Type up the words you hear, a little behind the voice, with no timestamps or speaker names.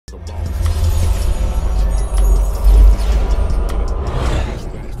Yeah,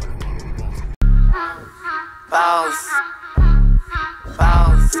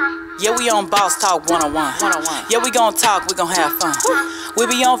 we on Boss Talk 101. Yeah, we gon' talk, we gon' have fun. We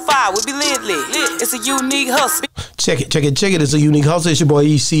be on fire, we be lit. It's a unique hustle. Check it. It's a unique hustle. It's your boy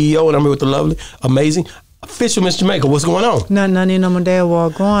CEO, and I'm here with the lovely, amazing, official Miss Jamaica. What's going on? Nothing on my day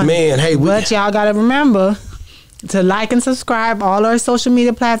walk on. Man, hey, but y'all gotta remember to like and subscribe all our social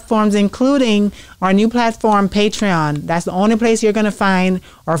media platforms, including our new platform, Patreon. That's the only place you're gonna find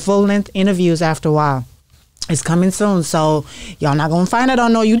our full-length interviews after a while. It's coming soon, so y'all not gonna find it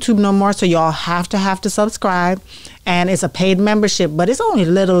on no YouTube no more. So y'all have to subscribe, and it's a paid membership, but it's only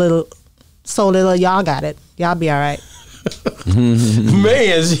so little. Y'all got it. Y'all be all right.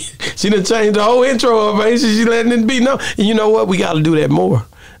 Man, she done changed the whole intro of her. She letting it be known. And you know what? We got to do that more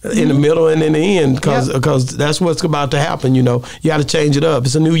in the middle and in the end, because that's what's about to happen. You know, you got to change it up.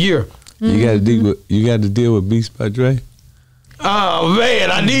 It's a new year. You got to deal with Beats by Dre. Oh man,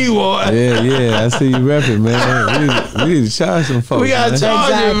 I need one. Yeah, I see you repping, man. We need to charge some folks. We gotta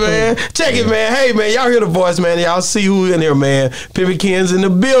charge it, man. Check it, man. Hey, man, y'all hear the voice, man. Y'all see who in here, man. Pimpin's in the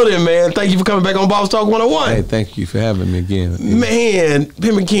building, man. Thank you for coming back on Boss Talk 101. Hey, thank you for having me again. Man,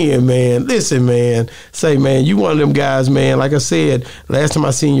 Pimpin, man. Listen, man. Say, man, you one of them guys, man. Like I said, last time I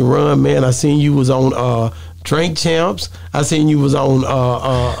seen you run, man, I seen you was on Drink Champs. I seen you was on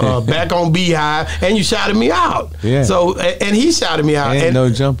back on Beehive, and you shouted me out. Yeah. So and he shouted me out. And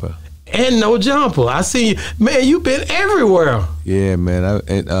no jumper. And no jumper. I see you, man. You been everywhere. Yeah, man.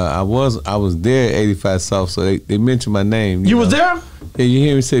 I was there at 85 South, so they mentioned my name. You was there? Yeah, you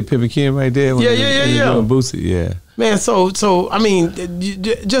hear me say Pimpin right there? Yeah. Boosie, yeah. Man, so I mean,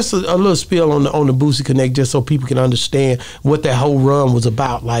 just a little spiel on the Boosie Connect, just so people can understand what that whole run was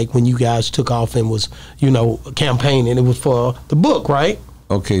about. Like when you guys took off and was, campaigning. It was for the book, right?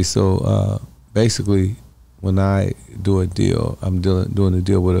 Okay, so basically, when I do a deal, I'm doing a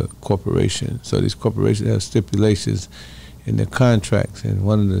deal with a corporation. So these corporations have stipulations in their contracts, and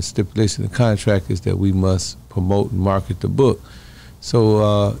one of the stipulations in the contract is that we must promote and market the book.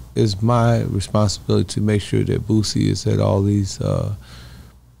 So it's my responsibility to make sure that Boosie is at all these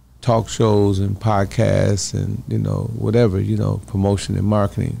talk shows and podcasts and whatever, promotion and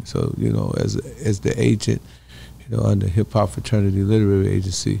marketing. So as the agent, under Hip Hop Fraternity Literary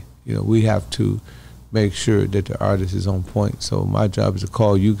Agency, we have to make sure that the artist is on point. So my job is to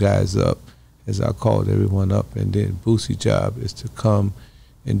call you guys up, as I called everyone up, and then Boosie's job is to come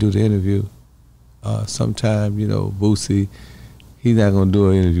and do the interview. Sometime, Boosie, he's not gonna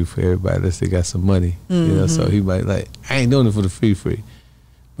do an interview for everybody unless they got some money, so he might I ain't doing it for the free.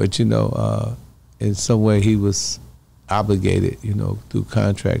 But in some way he was obligated, through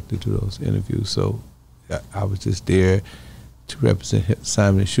contract to do those interviews. So I was just there to represent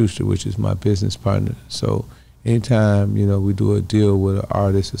Simon & Schuster, which is my business partner. So anytime, we do a deal with an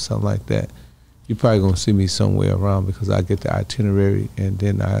artist or something like that, you're probably gonna see me somewhere around, because I get the itinerary, and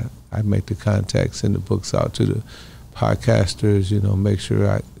then I make the contacts, send the books out to the podcasters, make sure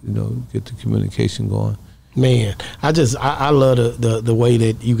I, get the communication going. Man, I love the way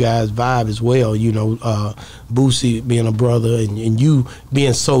that you guys vibe as well. Boosie being a brother, and you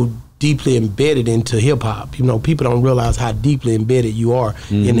being so deeply embedded into hip hop. People don't realize how deeply embedded you are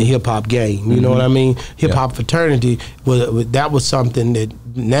in the hip hop game. You know what I mean? Hip hop fraternity was something that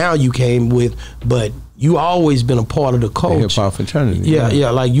now you came with, but you always been a part of the culture. Hip hop fraternity.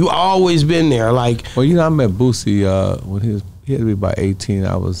 Yeah. Like you always been there. Like, well, I met Boosie when he had to be about 18.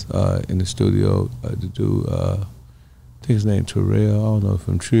 I was in the studio to do I think his name Terrell. I don't know,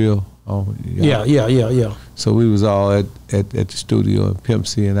 from Trill. Yeah. So we was all at the studio, and Pimp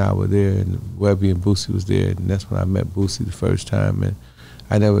C and I were there, and Webby and Boosie was there, and that's when I met Boosie the first time. And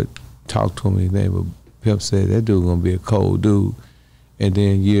I never talked to him or anything, but Pimp said that dude gonna be a cold dude. And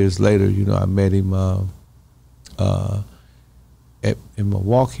then years later, I met him in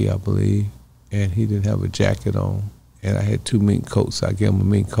Milwaukee, I believe, and he didn't have a jacket on, and I had 2 mink coats. So I gave him a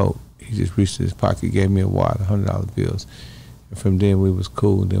mink coat. He just reached in his pocket, gave me a wad of $100 bills. And from then we was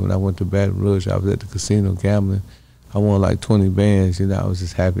cool. And then when I went to Baton Rouge, I was at the casino gambling. I won like 20 bands. I was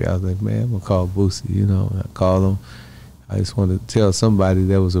just happy. I was like, man, I'm gonna call Boosie. And I called him. I just wanted to tell somebody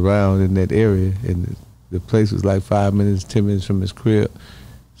that was around in that area, and the place was like 5 minutes, 10 minutes from his crib.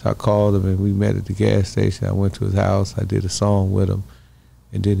 So I called him, and we met at the gas station. I went to his house. I did a song with him,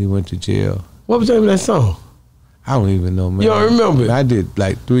 and then he went to jail. What was the name of that song? I don't even know, man. You don't remember? I did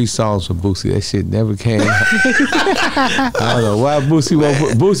like 3 songs for Boosie. That shit never came out. I don't know why Boosie won't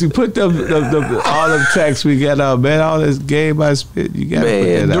put. Boosie put all them tracks we got out, man. All this game I spit, you got to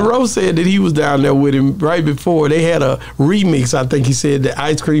put that out. DeRoe said that he was down there with him right before. They had a remix, I think he said, the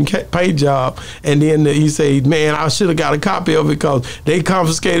Ice Cream Paint Job. And then he said, man, I should have got a copy of it because they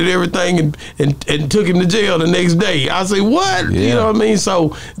confiscated everything and took him to jail the next day. I say, what? Yeah. You know what I mean?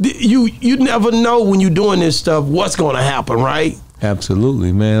 So you never know when you're doing this stuff what's going to happen, right?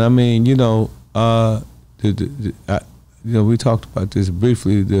 Absolutely, man. I mean, you know, we talked about this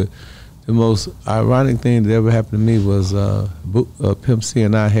briefly. The most ironic thing that ever happened to me was Pimp C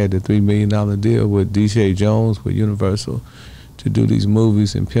and I had the $3 million deal with DJ Jones with Universal to do these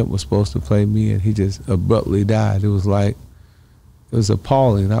movies, and Pimp was supposed to play me, and he just abruptly died. It was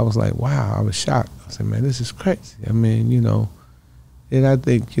appalling. I was like, wow, I was shocked. I said, man, this is crazy. I mean, you know. And I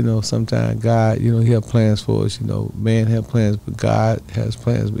think, you know, sometimes God, you know, he has plans for us. You know, man has plans, but God has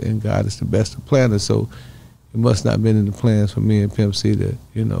plans, and God is the best of planners. So it must not have been in the plans for me and Pimp C to,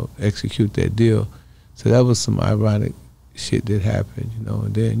 you know, execute that deal. So that was some ironic shit that happened, you know.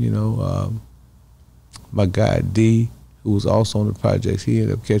 And then, you know, my guy D, who was also on the projects, he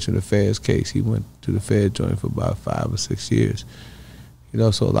ended up catching the Fed's case. He went to the Fed joint for about 5 or 6 years. You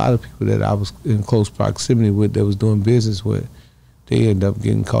know, so a lot of people that I was in close proximity with, that was doing business with, they end up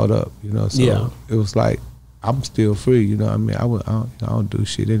getting caught up, you know. So it was like, I'm still free, you know. I mean, I don't do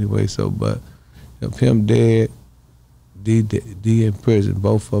shit anyway. So, but you know, Pimp dead, D in prison,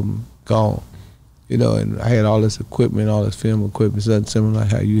 both of them gone, you know. And I had all this equipment, all this film equipment, something similar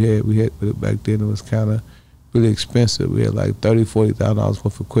like how you had. We had, but back then it was kind of really expensive. We had like $30,000-$40,000 worth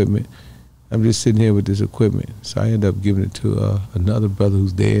of equipment. I'm just sitting here with this equipment, so I ended up giving it to another brother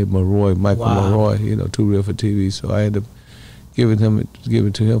who's dead, Michael Monroy, you know, Too Real for TV. So I ended up giving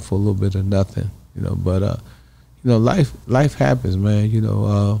to him for a little bit of nothing, you know. But you know, life happens, man. You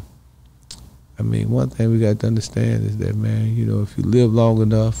know, I mean, one thing we got to understand is that, man, you know, if you live long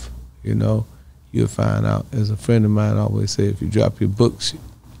enough, you know, you'll find out. As a friend of mine always said, if you drop your books,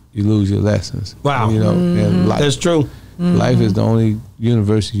 you lose your lessons. Wow, you know, and that's true. Life is the only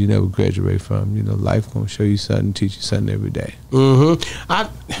university you never graduate from. You know, life gonna show you something, teach you something every day.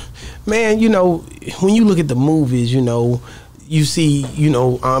 Man, you know, when you look at the movies, you know, you see, you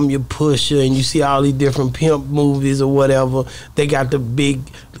know, I'm Your Pusher, and you see all these different pimp movies or whatever. They got the big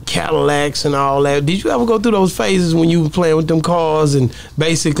Cadillacs and all that. Did you ever go through those phases when you were playing with them cars and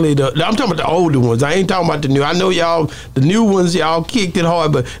basically I'm talking about the older ones. I ain't talking about the new. I know y'all, the new ones, y'all kicked it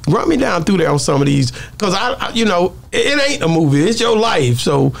hard, but run me down through there on some of these, because I you know, it ain't a movie. It's your life.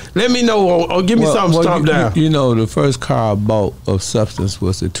 So let me know or give me something down. You know, the first car I bought of substance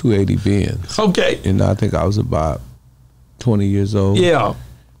was the 280 Benz. Okay. And I think I was about 20 years old. Yeah.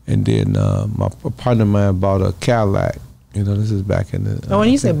 And then a partner of mine bought a Cadillac. You know, this is back in the... when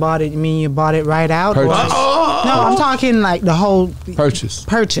you say bought it, you mean you bought it right out? Purchase. No, I'm talking like the whole... Purchase.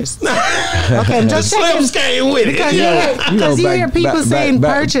 Okay, I'm just Slim came with it. Because you hear people saying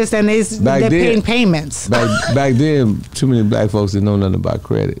purchase and they're paying payments. Back then, too many black folks didn't know nothing about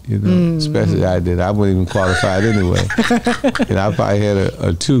credit, you know, especially I did. I wasn't even qualified anyway. And I probably had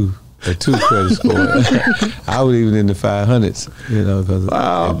a two credit score. I was even in the 500s, you know,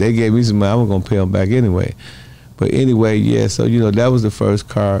 because if they gave me some money, I was going to pay them back anyway. But anyway, yeah, so, you know, that was the first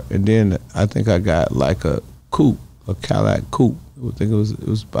car. And then I think I got like a coupe, a Cadillac coupe. I think it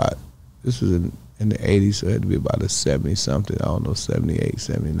was about, this was in the 80s, so it had to be about a 70-something, I don't know, 78,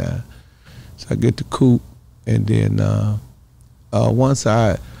 79. So I get the coupe, and then once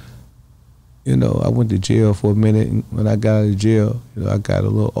I went to jail for a minute, and when I got out of jail, you know, I got a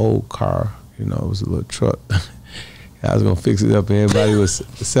little old car, you know, it was a little truck. I was gonna fix it up, and everybody was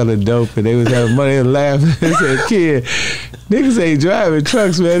selling dope, and they was having money and laughing. They said, "Kid, niggas ain't driving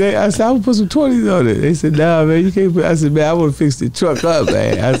trucks, man." I said, "I would put some 20s on it." They said, "Nah, man, you can't put." I said, "Man, I want to fix the truck up,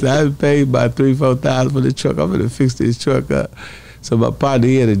 man." I said, "I paid about $3,000-$4,000 for the truck. I'm gonna fix this truck up." So my partner,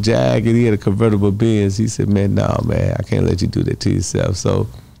 he had a Jag and he had a convertible Benz. He said, "Man, no, man, I can't let you do that to yourself." So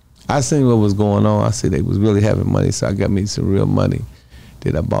I seen what was going on. I said they was really having money, so I got me some real money.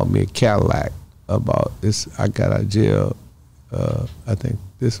 Then I bought me a Cadillac. About this, I got out of jail. I think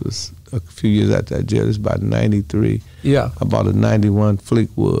this was a few years after that jail. This was about 93. Yeah. I bought a 91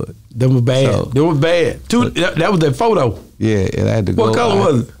 Fleetwood. Them was bad. So, them was bad. That was that photo. Yeah, and I had to go. What color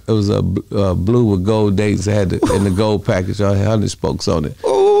was it? It was a blue with gold dates. I had in the gold package. I had 100 spokes on it.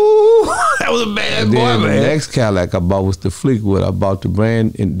 Ooh, that was a bad and boy, then man. The next Cadillac I bought was the Fleetwood. I bought the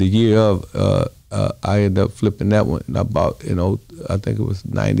brand in the year of. I ended up flipping that one, and I bought, I think it was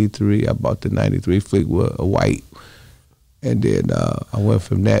 93. I bought the 93 Fleetwood, a white. And then I went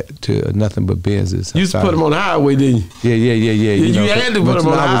from that to nothing but Benzes. You used to put them on the highway, didn't you? Yeah. You had to put them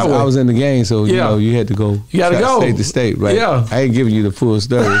on the highway. I was in the game, so you know you had to go. You got to go state to state, right? Yeah. I ain't giving you the full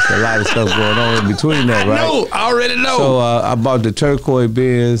story. There's a lot of stuff going on in between that, right? No, I already know. So I bought the turquoise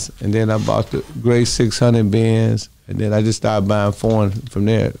Benz, and then I bought the gray 600 Benz, and then I just started buying foreign from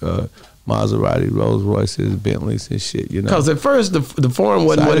there. Maserati, Rolls Royces, Bentleys, and shit, you know. Because at first the foreign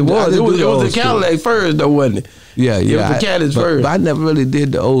wasn't what it was. It was the Cadillac first, though, wasn't it? Yeah. It was the Cadillac first. But I never really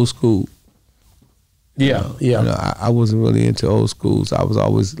did the old school. Yeah. You know, I wasn't really into old schools. I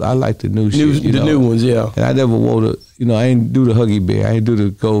liked the new shit. The new ones, yeah. And I never wore I ain't do the Huggy Bear. I ain't do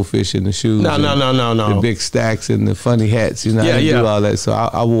the goldfish in the shoes. No. The big stacks and the funny hats, you know. I didn't do all that. So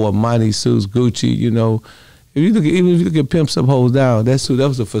I wore Monty suits, Gucci, you know. Even if you look at Pimp Up Hoes Down, that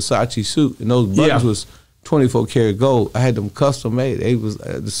was a Versace suit, and those buttons was 24 karat gold. I had them custom made. It was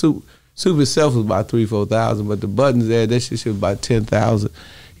the suit itself was about $3,000-4,000, but the buttons there, that shit was about $10,000.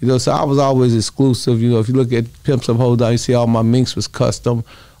 You know, so I was always exclusive. You know, if you look at Pimp Up Hoes Down, you see all my minks was custom,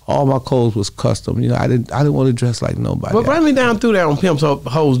 all my clothes was custom. You know, I didn't want to dress like nobody. But bring me down through there on Pimp Up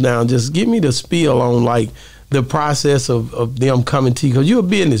Hoes Down. Just give me the spiel on like the process of them coming to you, because you're a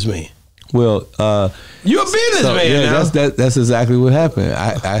businessman. Well, you're a businessman. Yeah, that's exactly what happened.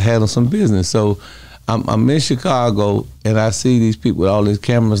 I handled some business. So I'm in Chicago, and I see these people with all these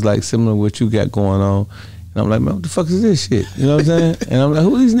cameras, like similar to what you got going on. And I'm like, man, what the fuck is this shit? You know what I'm saying? And I'm like,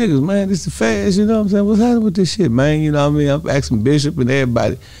 who are these niggas, man? This the fast, you know what I'm saying? What's happening with this shit, man? You know what I mean? I'm asking Bishop and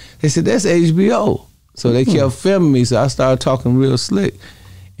everybody. They said, that's HBO. So they kept filming me, so I started talking real slick.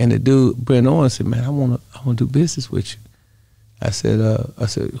 And the dude, Brent Owens, said, man, I wanna do business with you. I said,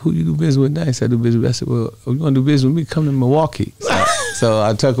 who you do business with now? He said, I do business with. I said, well, you want to do business with me? Come to Milwaukee. So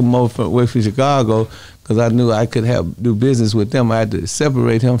I took him away from Chicago because I knew I could do business with them. I had to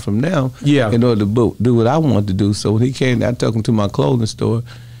separate him from them in order to do what I wanted to do. So when he came, I took him to my clothing store.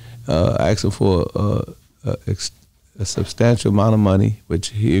 I asked him for a substantial amount of money, which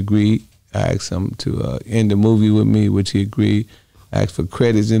he agreed. I asked him to end the movie with me, which he agreed. I asked for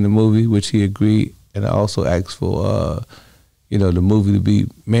credits in the movie, which he agreed. And I also asked for the movie to be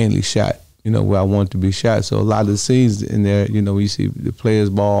mainly shot, where I want it to be shot. So a lot of the scenes in there, you see the players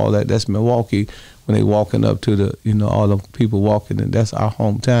ball, all that's Milwaukee, when they walking up to the, all the people walking, and that's our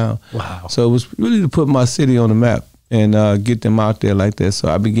hometown. Wow. So it was really to put my city on the map and get them out there like that. So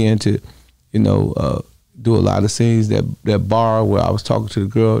I began to, do a lot of scenes. That bar where I was talking to the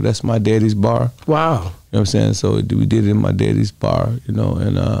girl, that's my daddy's bar. Wow. You know what I'm saying? So we did it in my daddy's bar, and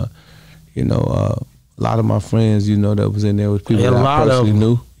a lot of my friends, that was in there was people that I personally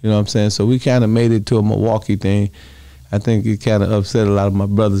knew. You know what I'm saying? So we kind of made it to a Milwaukee thing. I think it kind of upset a lot of my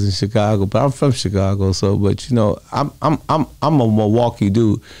brothers in Chicago, but I'm from Chicago, so I'm a Milwaukee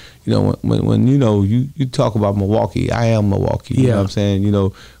dude. When you talk about Milwaukee, I am Milwaukee. You know what I'm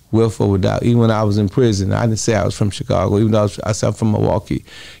saying? With or without. Even when I was in prison, I didn't say I was from Chicago. Even though I said I'm from Milwaukee.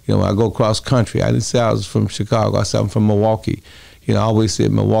 When I go cross country, I didn't say I was from Chicago. I said I'm from Milwaukee. I always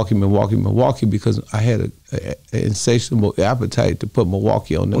said Milwaukee, Milwaukee, Milwaukee, because I had an insatiable appetite to put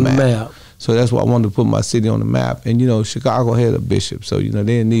Milwaukee on the map. So that's why I wanted to put my city on the map. And, Chicago had a bishop. So, they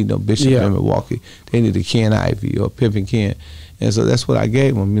didn't need no bishop in Milwaukee. They needed Ken Ivey or Pimpin Ken. And so that's what I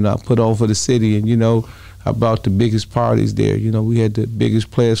gave them. I put on for the city. And, I brought the biggest parties there. We had the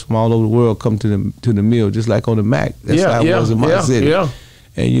biggest players from all over the world come to the mill, just like on the Mac. That's how it was in my city. Yeah.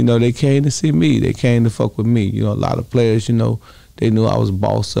 And, they came to see me. They came to fuck with me. A lot of players, they knew I was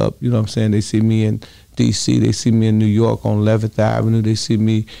boss up. You know what I'm saying? They see me in D.C. They see me in New York on 11th Avenue. They see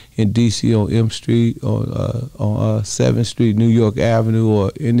me in D.C. on M Street, on 7th Street, New York Avenue,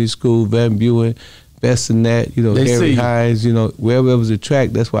 or Indy School, Van Buren, Bessonet, Harry Hines, wherever it was a track,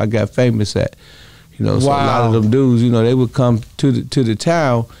 that's where I got famous at. So a lot of them dudes, they would come to the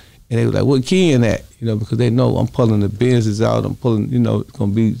town, and they were like, what Ken at? Because they know I'm pulling the Benzes out. I'm pulling, it's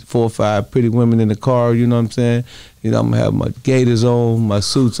going to be 4 or 5 pretty women in the car, you know what I'm saying? I'm going to have my gaiters on, my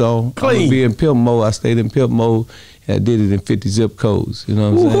suits on. Clean. I'm going to be in pimp mode. I stayed in pimp mode, and I did it in 50 zip codes, you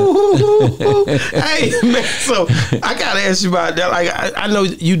know what I'm saying? Hey, man, so I got to ask you about that. Like, I know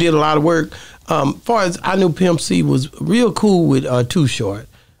you did a lot of work. Far as I knew, Pimp C was real cool with Too Short.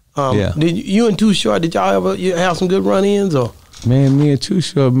 Did you and Too Short, did y'all ever have some good run-ins, or? Man, me and Too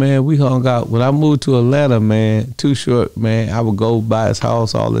Short, man, we hung out. When I moved to Atlanta, man, Too Short, man, I would go by his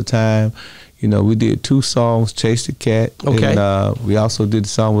house all the time. We did 2 songs, Chase the Cat. Okay. And we also did the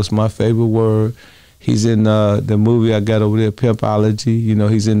song, What's My Favorite Word. He's in the movie I got over there, Pimpology.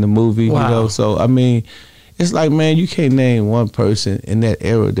 He's in the movie, Wow. So, I mean, it's like, man, you can't name one person in that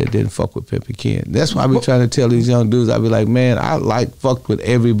era that didn't fuck with Pimpin' Ken. That's why I be trying to tell these young dudes. I be like, man, I like fucked with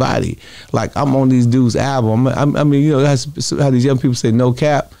everybody. Like, I'm on these dudes' album. I mean, you know, that's how these young people say no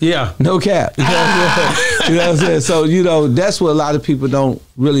cap. Yeah, no cap. You know what I'm saying? You know what I'm saying? So, you know, that's what a lot of people don't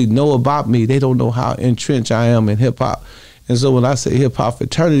really know about me. They don't know how entrenched I am in hip hop. And so when I say hip hop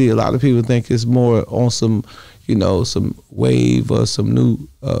fraternity, a lot of people think it's more on some, you know, some wave or some new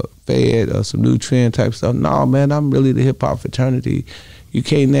fad or some new trend type stuff. No, man, I'm really the hip hop fraternity. You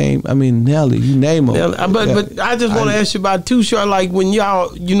can't name, I mean, Nelly, you name them. But I just want to ask you about Too Short, like when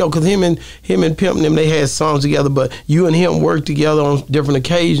y'all, you know, because him and Pimp and them, they had songs together, but you and him worked together on different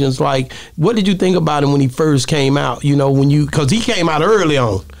occasions. Like, what did you think about him when he first came out? You know, because he came out early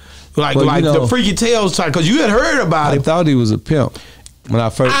on. Like, well, you know, the Freaky Tales type, because you had heard about him. I thought he was a pimp. When I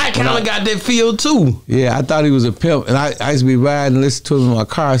kind of got that feel too. Yeah, I thought he was a pimp, and I used to be riding and listen to him in my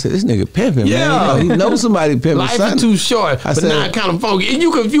car. I said, "This nigga pimping, man. You know, he knows somebody pimping." Life is too short, but not kind of funky. And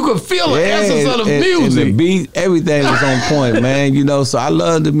you could feel the essence of the music, and the beat, everything was on point, man. You know, so I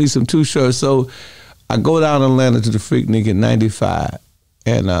loved me some Too Short. So I go down to Atlanta to the Freaknik in '95,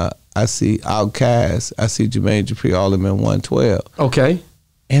 and I see Outkast, I see Jermaine Dupri, all of them in 112. Okay,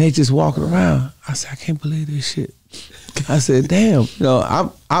 and they just walking around. I said, I can't believe this shit. I said, damn, you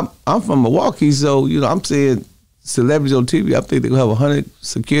know, I'm from Milwaukee, so, you know, I'm seeing celebrities on TV. I think they have 100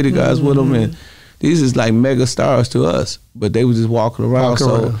 security guys with them, and these is like mega stars to us, but they were just walking around.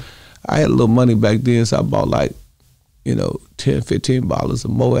 So I had a little money back then, so I bought like, you know, 10, 15 bottles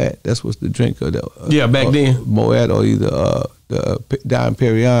of Moet. That's what's the drink of the back then. Moet or either the Dime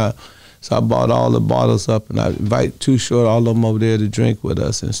Perignon. So I bought all the bottles up, and I invite Too Short, all of them over there to drink with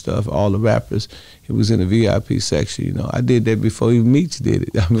us and stuff, all the rappers. He was in the VIP section, you know. I did that before even Meech did it.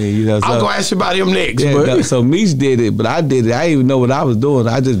 I mean, you know. So, I'm going to ask you about him next. Yeah, no, so Meech did it, but I did it. I didn't even know what I was doing.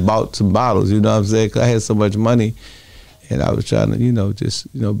 I just bought some bottles, you know what I'm saying, because I had so much money, and I was trying to, you know, just,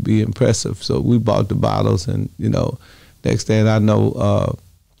 you know, be impressive. So we bought the bottles, and, you know, next thing I know,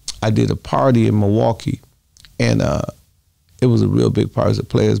 I did a party in Milwaukee, and it was a real big party. It was a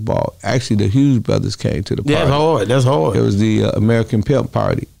players' ball. Actually, the Hughes brothers came to the party. That's hard. It was the American Pimp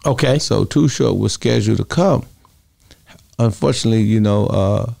party. Okay. So Too Short was scheduled to come. Unfortunately, you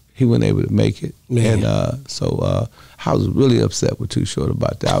know, he wasn't able to make it. Man. And so I was really upset with Too Short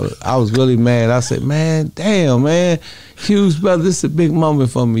about that. I was really mad. I said, man, damn, man. Hughes brothers, this is a big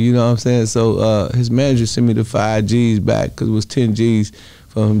moment for me, you know what I'm saying? So his manager sent me the 5 G's back, because it was 10 G's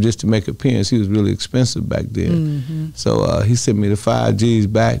for him just to make an appearance. He was really expensive back then. So he sent me the 5 G's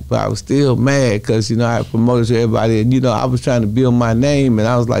back, but I was still mad because, you know, I promoted to everybody, and, you know, I was trying to build my name, and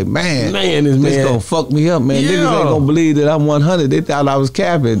I was like, man, this gonna fuck me up, man. Niggas ain't gonna believe that I'm 100. They thought I was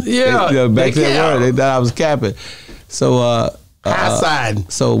capping. Yeah, you know, back then, they thought I was capping. So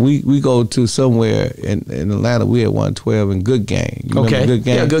so we go to somewhere in Atlanta. We at 112 in Good Game. You remember Good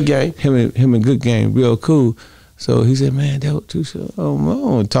Game? Yeah, Good Game. Him and Good Game, real cool. So he said, man, that was Too Short. Oh, man, I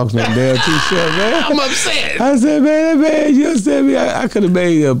don't want to talk to that damn Too Short, man. I'm upset. I said, man, you understand me? I could have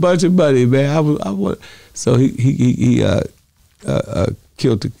made a bunch of money, man. So he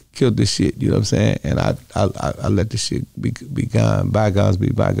killed the shit, you know what I'm saying? And I let the shit be gone, bygones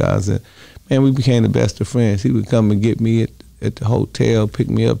be bygones. And, man, we became the best of friends. He would come and get me at the hotel, pick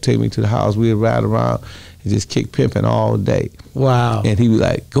me up, take me to the house. We'd ride around and just kick Pimpin' all day. Wow. And he was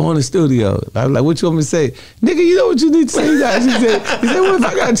like, go in the studio. I was like, what you want me to say? Nigga, you know what you need to say? He said, well, if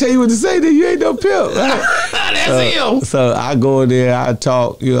I got to tell you what to say, then you ain't no pimp. That's him. So I go in there, I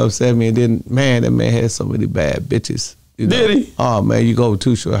talk, you know what I'm saying? And then, man, that man had so many bad bitches. You know? Did he? Oh, man, you go to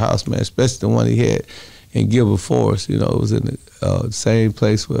Too Short house, man, especially the one he had in Gilbert Forest. You know, it was in the same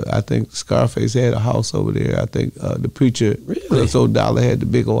place where I think Scarface had a house over there. I think the preacher, Old Dollar, had the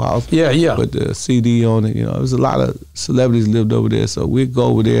big old house. Yeah. With the CD on it. You know, there was a lot of celebrities lived over there. So we'd go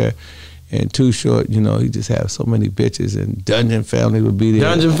over there, and Too Short, you know, he just have so many bitches, and Dungeon Family would be there.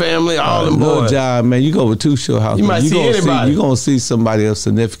 Dungeon Family, all them boys. John, man, you go with Too Short house. You might see anybody. You're going to see somebody of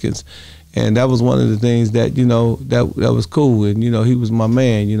significance. And that was one of the things that, you know, that was cool. And, you know, he was my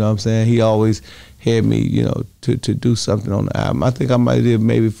man, you know what I'm saying? He always had me, you know, to do something on the album. I think I might have did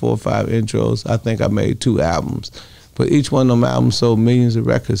maybe 4 or 5 intros. I think I made 2 albums. But each one of them albums sold millions of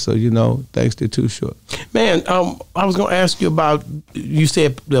records. So, you know, thanks to Too Short. Man, I was going to ask you about, you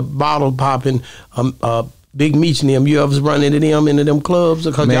said the bottle popping, Big Meech and them. You ever run into them clubs?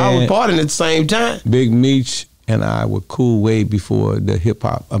 Because y'all was partying at the same time. Big Meech and I were cool way before the hip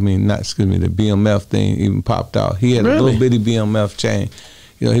hop, the BMF thing even popped out. He had a little bitty BMF chain.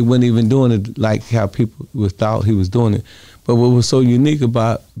 You know, he wasn't even doing it like how people thought he was doing it. But what was so unique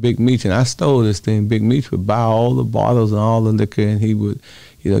about Big Meech, and I stole this thing, Big Meech would buy all the bottles and all the liquor, and he would,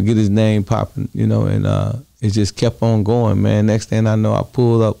 you know, get his name popping, you know, and it just kept on going, man. Next thing I know, I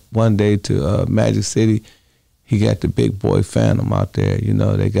pulled up one day to Magic City. He got the big boy Phantom out there, you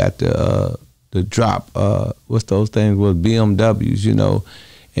know. They got the drop, what's those things with BMWs, you know.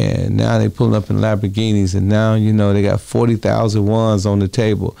 And now they pulling up in Lamborghinis, and now, you know, they got 40,000 ones on the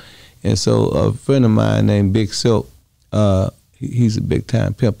table. And so a friend of mine named Big Silk, he's a big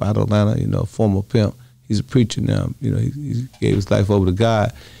time pimp out of Atlanta, you know, former pimp. He's a preacher now, you know, he gave his life over to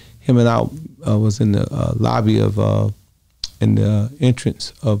God. Him and I was in the lobby of, in the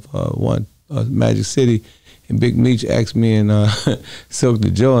entrance of one Magic City, and Big Meech asked me and Silk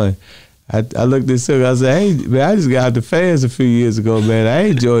to join. I looked at Silk, I said, hey, man, I just got out the fans a few years ago, man. I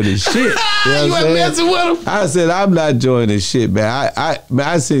ain't joining this shit. You know you ain't messing with him? I said, I'm not joining this shit, man.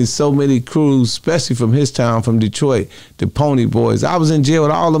 I seen so many crews, especially from his town, from Detroit, the Pony Boys. I was in jail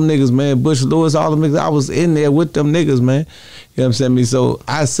with all them niggas, man. Bush Lewis, all them niggas. I was in there with them niggas, man. You know what I'm saying? So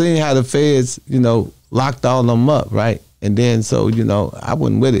I seen how the feds, you know, locked all them up, right? And then, so, you know, I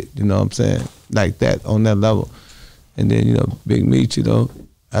wasn't with it, you know what I'm saying? Like that, on that level. And then, you know, Big Meech, you know,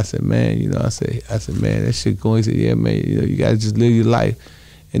 I said, man, you know, I said, man, that shit going. He said, yeah, man, you know, you gotta just live your life.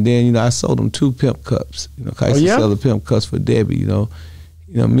 And then, you know, I sold him 2 pimp cups. You know, 'cause I used to sell the pimp cups for Debbie, you know.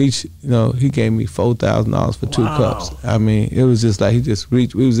 You know, Meech, you know, he gave me $4,000 for 2 cups. I mean, it was just like he just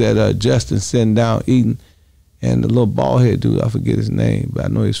reached. We was at Justin sitting down eating, and the little bald head dude, I forget his name, but I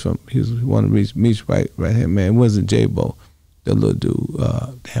know he was one to reach Meech right here, man. It wasn't J-Bo, the little dude.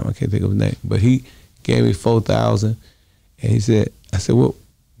 Damn, I can't think of his name. But he gave me $4,000, and he said, I said, well,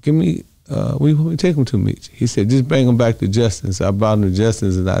 give me, where you want me to take him to, Meech? He said, just bring him back to Justin. So I brought him to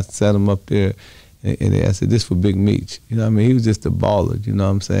Justin's, and I set him up there, and I said, this for Big Meech. You know what I mean? He was just a baller, you know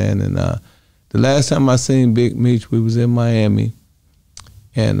what I'm saying? And the last time I seen Big Meech, we was in Miami,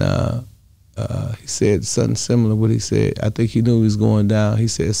 and he said something similar to what he said. I think he knew he was going down. He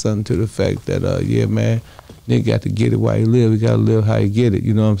said something to the fact that, yeah, man, nigga got to get it while he live. He got to live how he get it,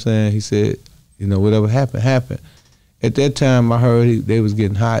 you know what I'm saying? He said, you know, whatever happened, happened. At that time, I heard they was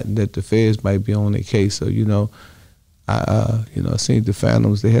getting hot and that the feds might be on their case. So, you know, I seen the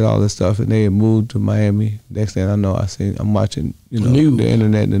Phantoms. They had all this stuff, and they had moved to Miami. Next thing I know, I'm watching, you know, the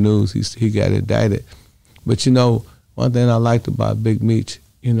internet and the news. He got indicted. But, you know, one thing I liked about Big Meech,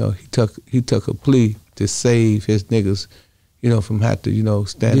 you know, he took a plea to save his niggas, you know, from having to, you know,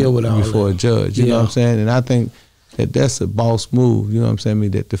 stand before a judge. You know what I'm saying? And I think that that's a boss move. You know what I'm saying? I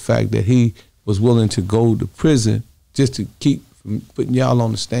mean, that the fact that he was willing to go to prison just to keep from putting y'all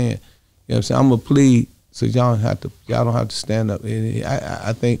on the stand. You know what I'm saying? I'm gonna plead so y'all don't have to stand up. And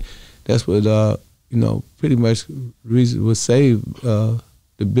I think that's what you know, pretty much reason would save the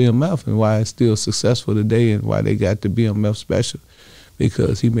BMF and why it's still successful today and why they got the BMF special,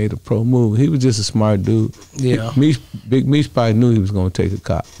 because he made a pro move. He was just a smart dude. Yeah. Big Meech probably knew he was gonna take a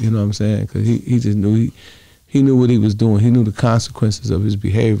cop. You know what I'm saying? Because he just knew he knew what he was doing. He knew the consequences of his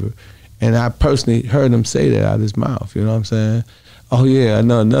behavior. And I personally heard him say that out of his mouth, you know what I'm saying? Oh yeah, I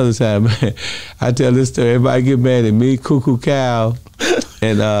know another time, man. I tell this story, everybody get mad at me, Cuckoo Cow,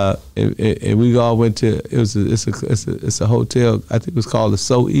 and we all went to, it's a hotel, I think it was called the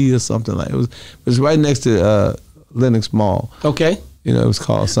So-E or something like it was right next to Lenox Mall. Okay. You know, it was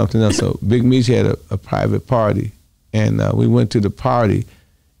called something else. So Big Meech had a private party, and we went to the party.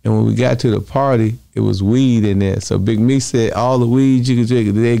 And when we got to the party, it was weed in there. So Big Meech said, all the weed you can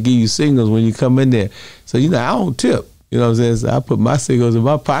drink, they give you signals when you come in there. So, you know, I don't tip. You know what I'm saying? So I put my signals in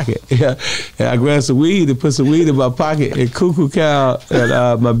my pocket. Yeah. And I grabbed some weed and put some weed in my pocket. And Cuckoo Cow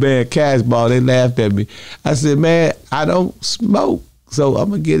and my band Cash Ball, they laughed at me. I said, man, I don't smoke, so I'm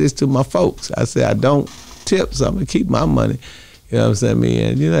going to give this to my folks. I said, I don't tip, so I'm going to keep my money. You know what I'm saying?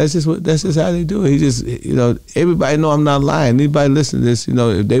 And, you know, that's just how they do it. He just, you know, everybody know I'm not lying. Anybody listen to this, you know,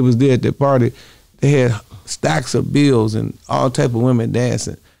 if they was there at the party, they had stacks of bills and all type of women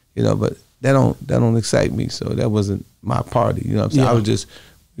dancing, you know, but that don't excite me. So that wasn't my party, you know what I'm saying? I was just,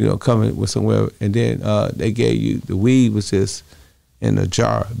 you know, coming with somewhere, and then they gave you, the weed was just in a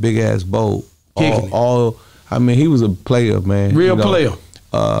jar, big ass bowl. All I mean, he was a player, man. Real player.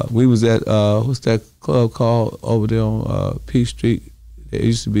 We was at what's that club called over there on P Street? It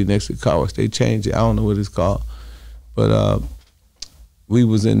used to be next to Car Wash. They changed it. I don't know what it's called, but we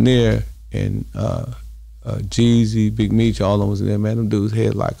was in there, and Jeezy, Big Meech, all of them was in there. Man, them dudes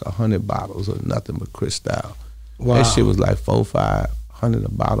had like 100 bottles of nothing but Cristal. Wow. That shit was like $400-500 a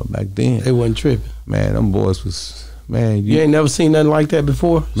bottle back then. They wasn't tripping. Man, them boys was, man. You ain't never seen nothing like that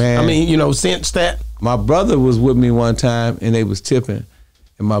before? Man. I mean, you know, since that. My brother was with me one time, and they was tipping.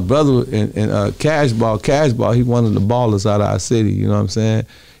 And my brother and Cash Ball, he one of the ballers out of our city, you know what I'm saying?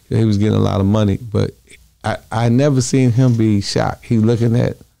 He was getting a lot of money, but I never seen him be shocked. He looking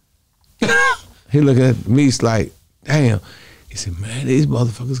at he looking at Meech like, damn. He said, man, these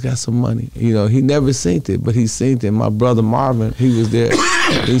motherfuckers got some money. You know, he never seen it, but he seen it. My brother Marvin, he was there.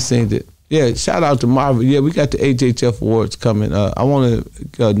 He seen it. Yeah, shout out to Marvin. Yeah, we got the HHF Awards coming. I want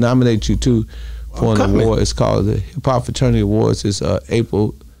to nominate you, too, for an award. It's called the Hip Hop Fraternity Awards. It's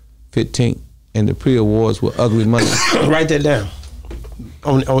April 15th, and the pre-awards were Ugly Money. Write that down.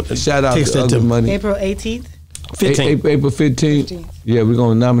 Shout out to Ugly Money. April 18th? 15th. April 15th. Yeah, we're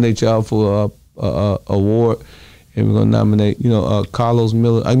going to nominate y'all for a award. And we're gonna nominate, Carlos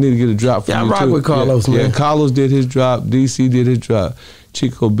Miller. I need to get a drop from you. Yeah, I rock with Carlos, man. Yeah, Carlos did his drop. DC did his drop.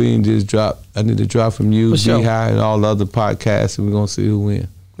 Chico Bean did his drop. I need a drop from you, B-High, and all the other podcasts, and we're gonna see who wins.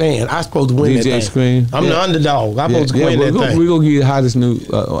 Man, I'm supposed to win DJ that thing. Scream. I'm the underdog. I'm supposed to win that thing. We're gonna give you the hottest new.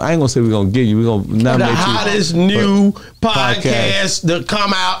 I ain't gonna say we're gonna give you. We're gonna nominate the hottest new podcast that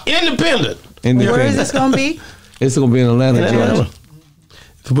come out independent. Where is this gonna be? It's gonna be in Atlanta, Georgia.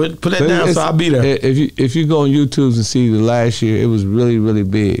 Put that down, so I'll be there. If you go on YouTube and see the last year, it was really, really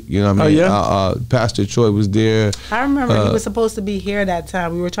big. You know what I mean? Oh, yeah? Pastor Troy was there. I remember he was supposed to be here that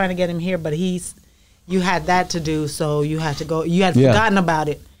time. We were trying to get him here, but you had that to do, so you had to go. You had forgotten about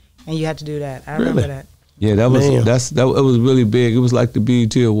it, and you had to do that. I remember that. Yeah, it was really big. It was like the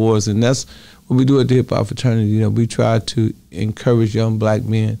BET Awards, and that's what we do at the Hip Hop Fraternity. You know, we try to encourage young black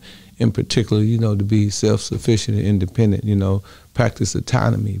men, in particular, to be self-sufficient and independent. Practice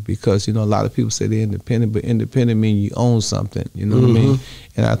autonomy, because a lot of people say they're independent, but independent means you own something. You know what I mean?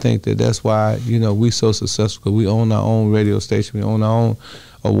 And I think that's why we so successful. We own our own radio station, we own our own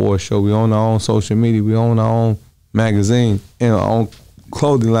award show, we own our own social media, we own our own magazine and our own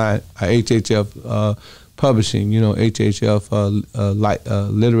clothing line, our HHF publishing, HHF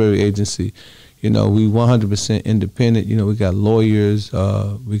literary agency. We 100% independent. We got lawyers,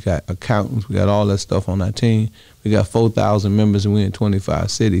 we got accountants, we got all that stuff on our team. We got 4,000 members and we're in 25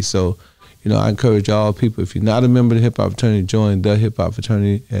 cities. So, I encourage all people, if you're not a member of the Hip Hop Fraternity, join the Hip Hop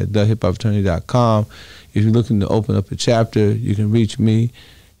Fraternity at thehiphopfraternity.com. If you're looking to open up a chapter, you can reach me.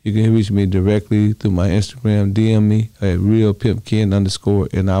 You can reach me directly through my Instagram, DM me at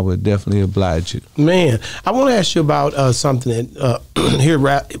realpimpkin_, and I would definitely oblige you. Man, I want to ask you about something that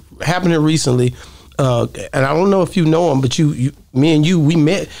happened here recently, and I don't know if you know him, but me and you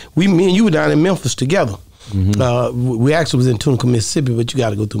were down in Memphis together. Mm-hmm. We actually was in Tunica, Mississippi, but you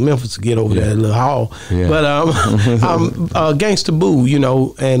got to go through Memphis to get over that little hall. Yeah. But Gangsta Boo,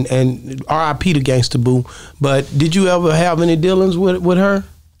 and R.I.P. to Gangsta Boo. But did you ever have any dealings with her?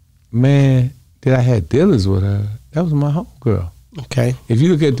 Man, did I have dealings with her? That was my homegirl. Okay. If you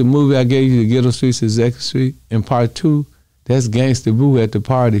look at the movie I gave you, The Ghetto Streets of Executive Street, in part 2, that's Gangsta Boo at the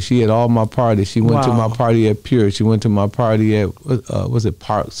party. She had all my parties. She went to my party at Pure. She went to my party at,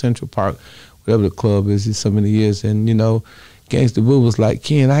 Central Park, whatever the club is, so many years. And, Gangsta Boo was like,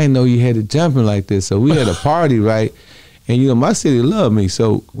 Ken, I didn't know you had it jumping like this. So we had a party, right? And, my city loved me.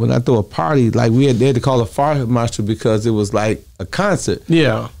 So when I throw a party, like they had to call a fire marshal because it was like a concert.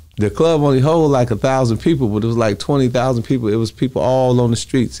 Yeah. The club only hold like 1,000 people, but it was like 20,000 people. It was people all on the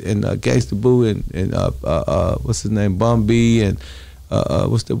streets, and Gangsta Boo and what's his name, Bun B, and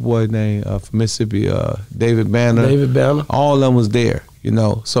what's the boy name from Mississippi, David Banner. David Banner. All of them was there,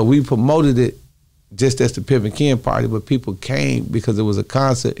 So we promoted it just as the Pimpin' Ken party, but people came because it was a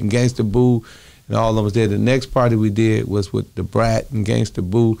concert, and Gangsta Boo and all of them was there. The next party we did was with the Brat and Gangsta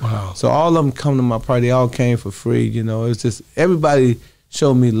Boo. Wow. So all of them come to my party. They all came for free. It's just everybody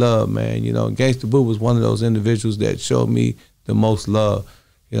showed me love, man. Gangsta Boo was one of those individuals that showed me the most love.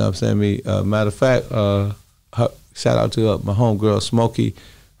 You know what I'm saying? Matter of fact, shout out to my homegirl Smokey.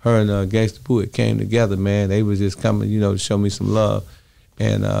 Her and Gangsta Boo, it came together, man. They was just coming, to show me some love.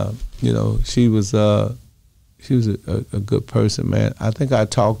 And she was a good person, man. I think I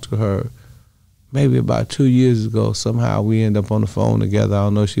talked to her maybe about 2 years ago. Somehow we ended up on the phone together. I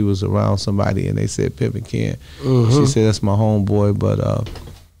don't know, she was around somebody and they said Pimpin' Ken. Mm-hmm. She said, that's my homeboy, but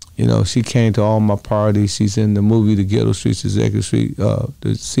she came to all my parties. She's in the movie The Ghetto Streets, Executive Street,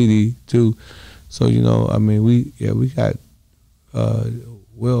 the CD too. So, we got,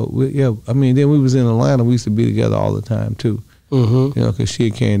 then we was in Atlanta. We used to be together all the time too. Mm-hmm. Because she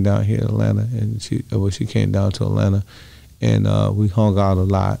came down here in Atlanta, and she came down to Atlanta, and we hung out a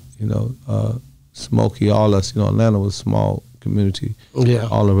lot, Smokey, all us, Atlanta was a small community. Yeah.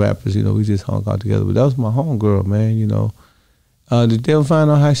 All the rappers, we just hung out together. But that was my homegirl, man, Did they ever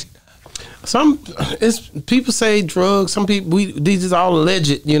find out how she died? People say drugs, some people, these is all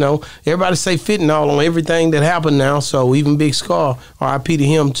alleged, Everybody say fentanyl on everything that happened now, so even Big Scar, R.I.P. to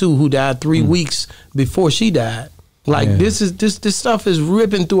him too, who died 3 weeks before she died. Like this stuff is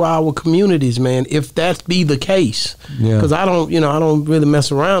ripping through our communities, man. If that be the case, because I don't really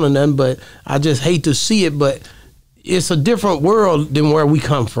mess around or nothing, but I just hate to see it. But it's a different world than where we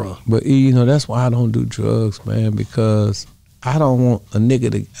come from. But that's why I don't do drugs, man, because I don't want a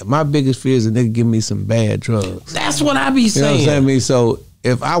nigga to. My biggest fear is a nigga give me some bad drugs. That's what I be saying. You know what I'm saying? So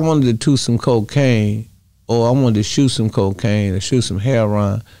if I wanted to do some cocaine, or I wanted to shoot some cocaine or shoot some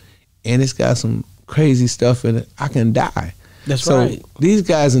heroin, and it's got some crazy stuff in it, I can die. That's right. These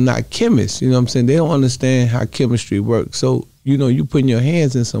guys are not chemists, you know what I'm saying? They don't understand how chemistry works. So, you putting your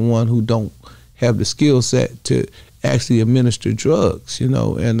hands in someone who don't have the skill set to actually administer drugs,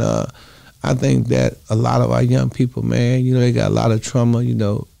 and I think that a lot of our young people, man, they got a lot of trauma,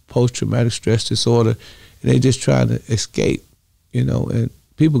 post-traumatic stress disorder, and they just trying to escape, and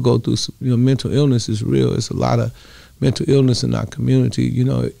people go through, mental illness is real. It's a lot of mental illness in our community.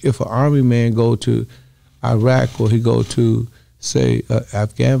 If an army man go to Iraq or he go to, say,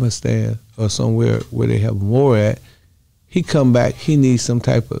 Afghanistan or somewhere where they have war at, he come back, he needs some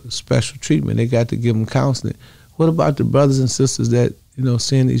type of special treatment. They got to give him counseling. What about the brothers and sisters that,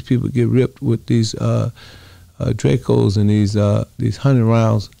 seeing these people get ripped with these Dracos and these 100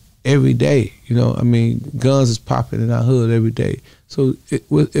 rounds every day? Guns is popping in our hood every day. So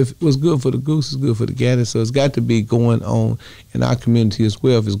if it was good for the goose, it's good for the gander. So it's got to be going on in our community as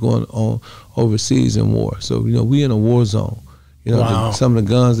well if it's going on overseas in war. So, we in a war zone. Wow. Some of the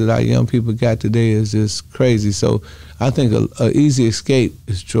guns that our young people got today is just crazy. So I think a easy escape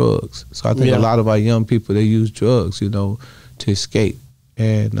is drugs. So I think a lot of our young people, they use drugs, to escape.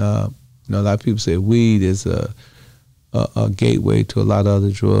 And, a lot of people say weed is a gateway to a lot of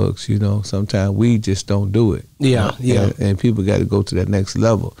other drugs. Sometimes we just don't do it. And people got to go to that next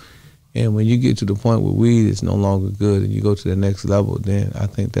level. And when you get to the point where weed is no longer good and you go to the next level, then I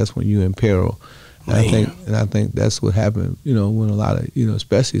think that's when you're in peril. And I think that's what happened, when a lot of,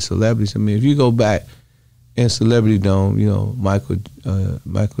 especially celebrities. If you go back in Celebrity Dome,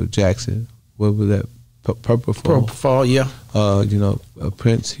 Michael Jackson, what was that? Purple Fall. Purple Fall, yeah.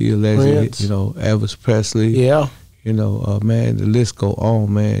 Prince, he allegedly, Elvis Presley. Yeah. Man, the list go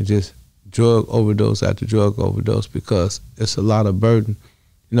on, man. Just drug overdose after drug overdose because it's a lot of burden.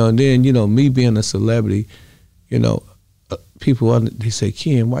 And then, me being a celebrity, people, they say,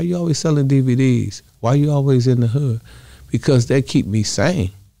 Ken, why you always selling DVDs? Why you always in the hood? Because they keep me sane.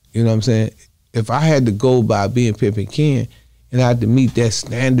 You know what I'm saying? If I had to go by being Pimpin' Ken and I had to meet that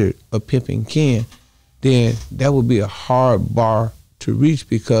standard of Pimpin' Ken, then that would be a hard bar to reach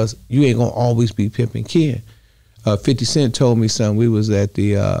because you ain't gonna always be Pimpin' Ken. 50 Cent told me something. We was at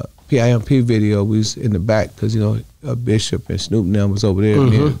the PIMP video. We was in the back because, Bishop and Snoop and them was over there.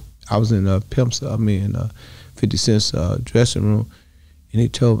 Mm-hmm. I was in Pimp's, 50 Cent's dressing room. And he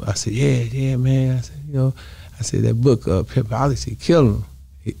told me, I said, yeah, man. I said, I said, that book, Pimp Policy, killed him.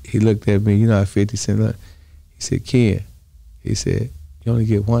 He looked at me, how 50 Cent looked. He said, Ken, he said, you only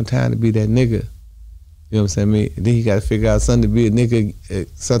get one time to be that nigga. You know what I'm saying? And then he got to figure out something to be a nigga,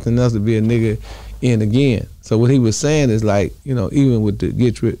 something else to be a nigga in again. So what he was saying is like, even with the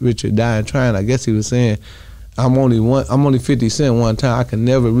Get Rich or Die Trying, I guess he was saying, I'm only 50 Cent one time. I can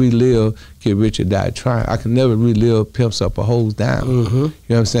never relive Get Rich or Die Trying. I can never relive Pimps Up or Hoes Down. Mm-hmm. You know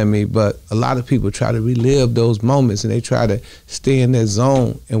what I'm saying? But a lot of people try to relive those moments and they try to stay in that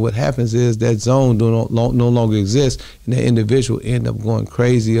zone. And what happens is that zone no longer exists and the individual end up going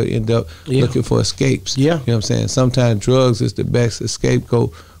crazy or end up looking for escapes. Yeah. You know what I'm saying? Sometimes drugs is the best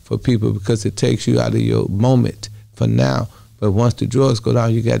scapegoat for people because it takes you out of your moment for now. But once the drugs go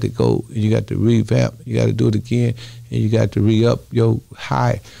down, you got to go and you got to revamp. You got to do it again and you got to re-up your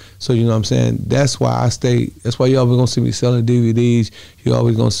high. So, you know what I'm saying? That's why I stay, that's why you always going to see me selling DVDs. You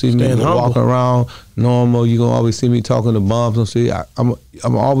always going to see me walking around normal. You're going to always see me talking to bums. I'm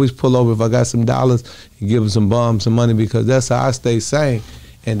always pull over if I got some dollars and give them some bums some money because that's how I stay sane.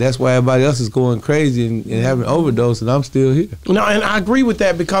 And that's why everybody else is going crazy and having overdose and I'm still here. No, and I agree with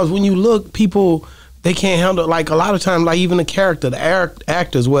that because when you look, people, they can't handle, like a lot of times, like even the character, the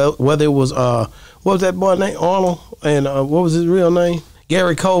actors, well, whether it was, what was that boy name, Arnold, and what was his real name?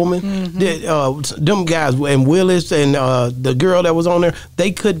 Gary Coleman, them guys, and Willis, and the girl that was on there,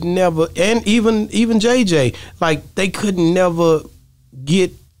 they could never, and even JJ, like they could never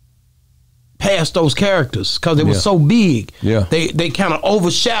get past those characters because it was so big. Yeah, they kind of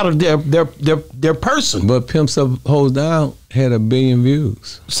overshadowed their person. But Pimps Up Hoes Down had 1 billion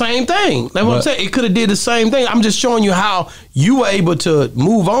views. Same thing. That's what I'm saying. It could have did the same thing. I'm just showing you how you were able to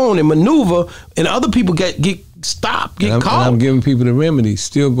move on and maneuver, and other people get stopped, get caught. I'm giving people the remedy.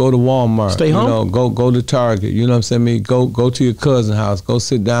 Still go to Walmart. Stay home. Go to Target. You know what I'm saying? Go to your cousin's house. Go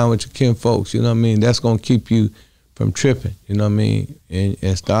sit down with your kin folks. You know what I mean? That's gonna keep you from tripping, you know what I mean,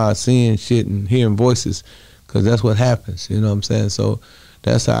 and start seeing shit and hearing voices, because that's what happens, you know what I'm saying? So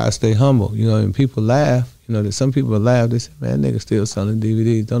that's how I stay humble, you know, and people laugh, you know, that some people laugh, they say, man, nigga still selling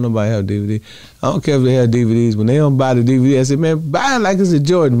DVDs, don't nobody have DVD. I don't care if they have DVDs, when they don't buy the DVD, I said, man, buy it like it's a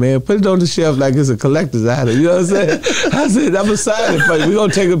Jordan, man, put it on the shelf like it's a collector's item, you know what I'm saying? I said, I'm excited for you, we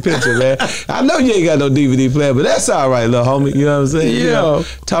gonna take a picture, man. I know you ain't got no DVD player, but that's all right, little homie, you know what I'm saying? Yeah. You know,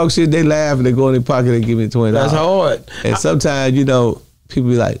 talk shit, they laugh, and they go in their pocket and give me $20. That's hard. And sometimes, you know,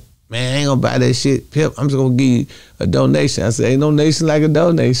 people be like, man, I ain't gonna buy that shit, Pimp. I'm just gonna give you a donation. I say, ain't no nation like a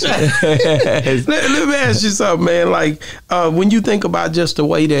donation. let me ask you something, man. Like, when you think about just the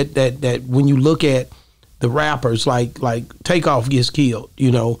way that when you look at the rappers, like Takeoff gets killed,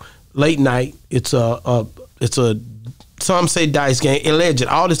 you know, late night, it's a some say dice game, alleged.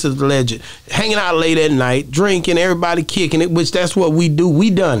 All this is alleged. Hanging out late at night, drinking, everybody kicking it, which that's what we do. We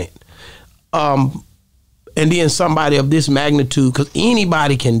done it. And then somebody of this magnitude, because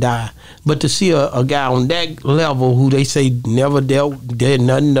anybody can die, but to see a guy on that level who they say never did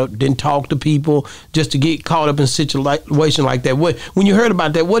nothing, didn't talk to people, just to get caught up in a situation like that. When you heard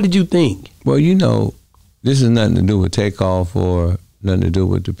about that, what did you think? Well, you know, this has nothing to do with Takeoff or nothing to do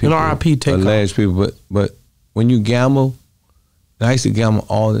with the people, RIP Takeoff, alleged people. But when you gamble, and I used to gamble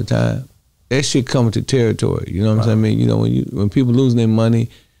all the time, that shit comes with the territory. You know what I'm saying? I mean, you know, when people losing their money.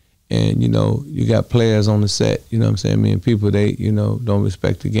 And, you know, you got players on the set, you know what I'm saying? I mean, people, they, you know, don't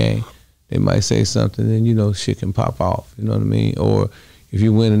respect the game. They might say something and, you know, shit can pop off, you know what I mean? Or if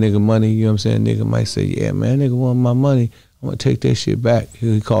you win a nigga money, you know what I'm saying? Nigga might say, yeah, man, nigga won my money. I'm going to take that shit back.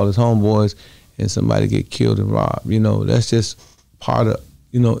 He call his homeboys and somebody get killed and robbed. You know, that's just part of,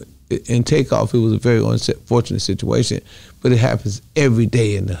 you know, in Takeoff, it was a very unfortunate situation, but it happens every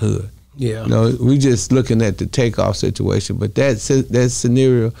day in the hood. Yeah. You know, we just looking at the Takeoff situation, but that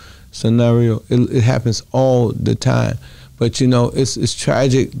scenario, it happens all the time. But, you know, it's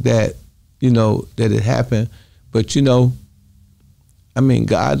tragic that, you know, that it happened. But, you know, I mean,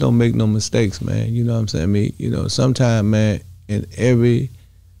 God don't make no mistakes, man. You know what I'm saying? I mean, you know, sometimes, man, in every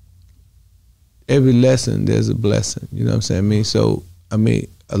lesson, there's a blessing. You know what I'm saying? I mean, so, I mean,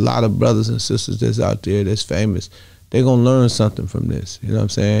 a lot of brothers and sisters that's out there that's famous, they're going to learn something from this. You know what I'm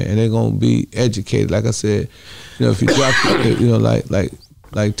saying? And they're going to be educated. Like I said, you know, if you drop, you know,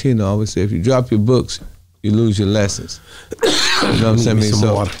 like Tina always said, if you drop your books, you lose your lessons. You know what I'm saying? I mean,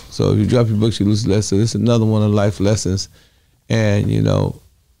 so if you drop your books, you lose your lessons. So this is another one of life lessons. And, you know,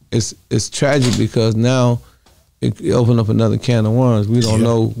 it's tragic because now it opened up another can of worms. We don't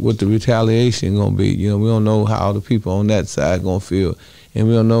know what the retaliation going to be. You know, we don't know how the people on that side going to feel. And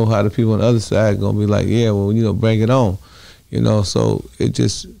we don't know how the people on the other side going to be like, yeah, well, you know, bring it on. You know, so it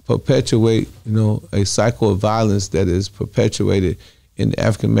just perpetuate, you know, a cycle of violence that is perpetuated in the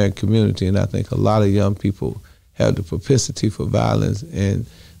African American community. And I think a lot of young people have the propensity for violence, and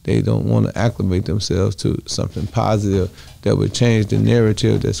they don't want to acclimate themselves to something positive that would change the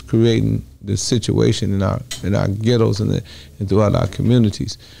narrative that's creating the situation in our ghettos and throughout our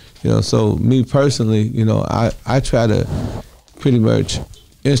communities. You know, so me personally, you know, I try to pretty much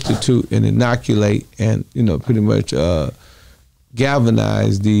institute and inoculate and, you know, pretty much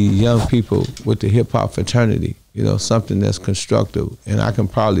galvanize the young people with the hip-hop fraternity, you know, something that's constructive. And I can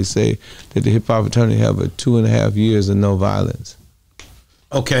probably say that the hip-hop fraternity have a 2.5 years of no violence.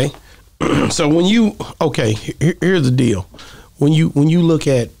 Okay. So when you, here's the deal. When you look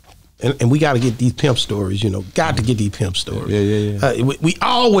at, and we got to get these pimp stories, you know, got to get these pimp stories. Yeah. We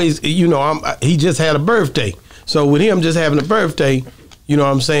always, you know, he just had a birthday. So with him just having a birthday, you know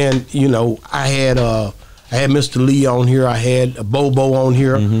what I'm saying, you know, I had Mr. Lee on here. I had Bobo on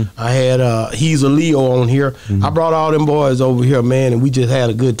here. Mm-hmm. I had He's a Leo on here. Mm-hmm. I brought all them boys over here, man, and we just had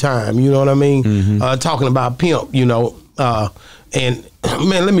a good time. You know what I mean? Mm-hmm. Talking about Pimp, you know. And,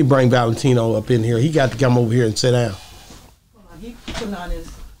 man, let me bring Valentino up in here. He got to come over here and sit down. He putting on his...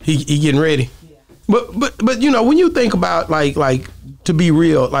 He getting ready? Yeah. But you know, when you think about, like to be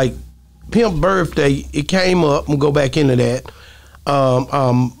real, like, Pimp birthday, it came up. We'll go back into that.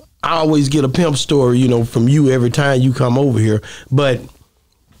 I always get a Pimp story, you know, from you every time you come over here. But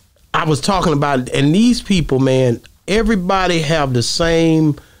I was talking about, and these people, man, everybody have the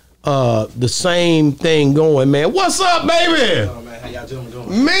same thing going, man. What's up, baby? Oh, man, how y'all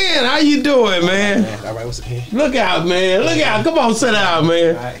doing? Man, how you doing, man? All right, what's up here? Look out, man. Look out. Come on, sit down,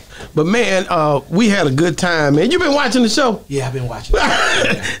 man. All right. But, man, we had a good time, man. You been watching the show? Yeah, I've been watching.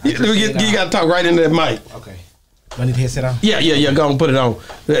 You got to talk right into that mic. Okay. Do I need to headset on? Yeah. Go and put it on.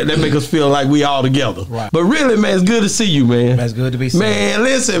 That make us feel like we all together. Right. But really, man, it's good to see you, man. It's good to be seen. Man,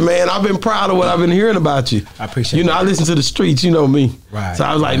 listen, man, I've been proud of what I've been hearing about you. I appreciate it. You know, I listen to the streets. You know me. Right. So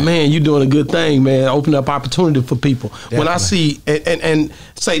I was like, man, you're doing a good thing, man. Open up opportunity for people. Definitely. When I see and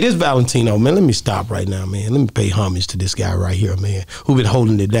say this Valentino, man, let me stop right now, man. Let me pay homage to this guy right here, man, who been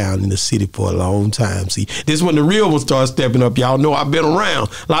holding it down in the city for a long time. See, this is when the real ones start stepping up. Y'all know I've been around.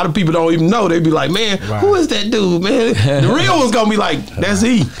 A lot of people don't even know. They be like, man, who is that dude, man? The real one's gonna be like, that's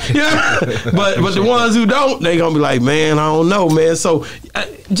he. Yeah. But the ones who don't, they gonna be like, man, I don't know, man. So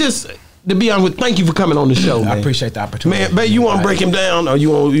just to be honest with, thank you for coming on the show, man. I appreciate the opportunity. Man, babe, you want to break him down, or you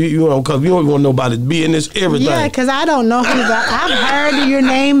want because you don't want nobody to be in this everything. Yeah, because I don't know who. I've heard your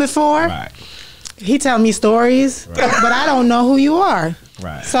name before. Right. He tell me stories, but I don't know who you are.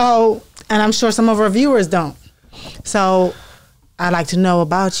 Right. So, and I'm sure some of our viewers don't. So, I'd like to know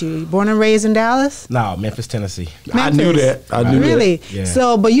about you. Born and raised in Dallas? No, Memphis, Tennessee. Memphis. I knew that. I knew really? that. Yeah.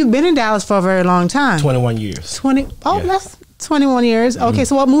 So, but you've been in Dallas for a very long time. 21 years. 20. Oh, Yes. that's 21 years. Okay,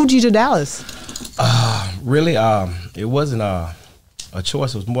 so what moved you to Dallas? Really, it wasn't a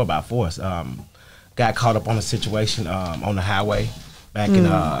choice. It was more about force. Got caught up on a situation on the highway back in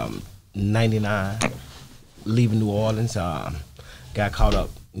 '99, leaving New Orleans. Got caught up,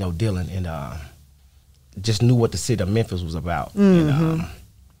 dealing, and just knew what the city of Memphis was about. And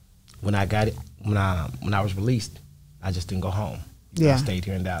when I got it, when I was released, I just didn't go home. Yeah. I stayed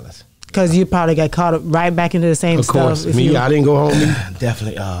here in Dallas. Because you probably got caught up right back into the same Of course. stuff. I didn't go home either.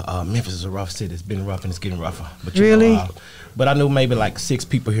 Definitely, Memphis is a rough city. It's been rough and it's getting rougher. But Really? But I knew maybe like 6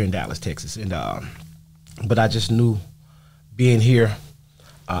 people here in Dallas, Texas, and but I just knew being here,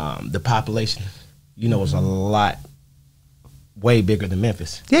 the population, was a lot way bigger than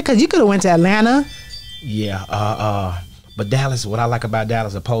Memphis. Yeah, because you could have went to Atlanta. Yeah, but Dallas, what I like about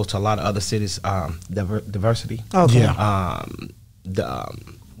Dallas, opposed to a lot of other cities, diversity. Okay. Yeah.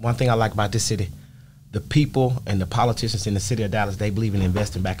 One thing I like about this city, the people and the politicians in the city of Dallas, they believe in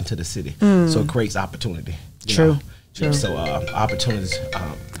investing back into the city, so it creates opportunity. True. Yeah, so opportunities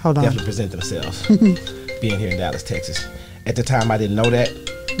Hold on. definitely present themselves. Being here in Dallas, Texas, at the time I didn't know that,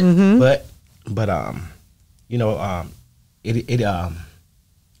 but it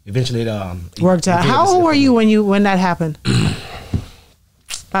eventually Worked out. How old were you when that happened?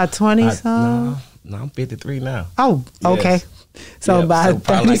 About 20 some? No, I'm 53 now. Oh, okay. Yes. So Yeah, about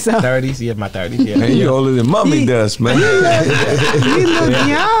 30 like some. 30s, yeah, my 30s, yeah. Man, you older than mommy does, man. You look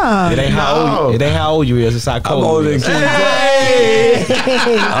young. It ain't how old you is. It's how I'm cold older you than is. King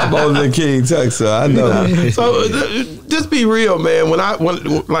Tux. I'm older than King Tux, so I know. So just be real, man. When I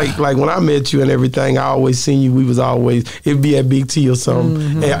met you and everything, I always seen you. We was always, it'd be at Big T or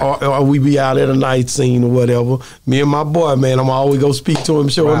something, and, or we be out at a night scene or whatever. Me and my boy, man, I'm always go speak to him,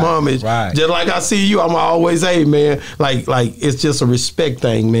 show him homage. Right. Just like I see you, I'm always, hey man, like it's just a respect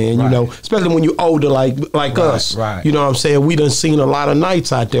thing, man. You know, especially when you older like us. Right. You know what I'm saying? We done seen a lot of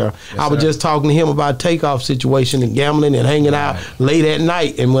nights out there. I was just talking to him about takeoff situation and gambling and hanging out late at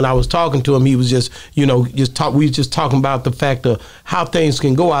night. And when I was talking to him, he was just, we was just talking about the fact of how things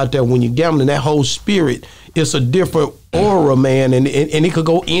can go out there when you're gambling. That whole spirit, it's a different aura, man, and it could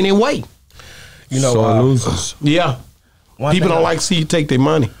go any way. Losers. Yeah. People don't like to see you take their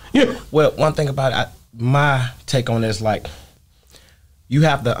money. Yeah. Well, one thing about it, my take on it is like, you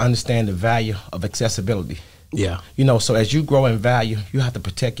have to understand the value of accessibility. Yeah. So as you grow in value, you have to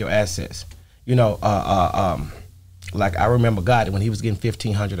protect your assets. Like I remember Gotti when he was getting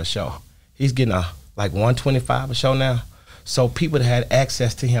 $1,500 a show. He's getting like $125 a show now. So people that had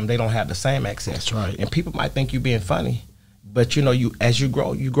access to him, they don't have the same access. That's right. And people might think you're being funny, but as you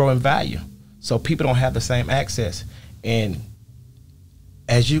grow in value. So people don't have the same access. And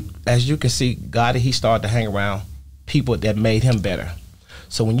as you can see, Gotti, he started to hang around people that made him better.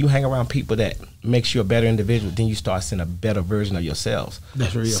 So when you hang around people that makes you a better individual, then you start seeing a better version of yourselves.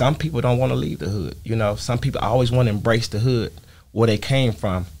 That's real. Some people don't want to leave the hood. Some people always want to embrace the hood, where they came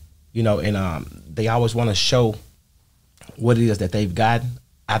from. And they always want to show what it is that they've gotten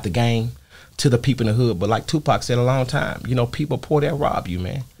out the game to the people in the hood. But like Tupac said a long time, people poor, they'll rob you,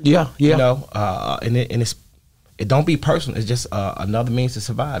 man. Yeah. It don't be personal. It's just another means to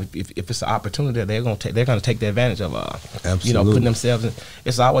survive. If it's an opportunity, they're gonna take the advantage of. Putting themselves in.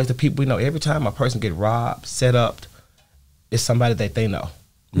 It's always the people. Every time a person get robbed, set up, it's somebody that they know.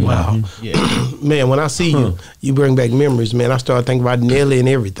 Wow. Yeah. Man, when I see you bring back memories, man. I start thinking about Nelly and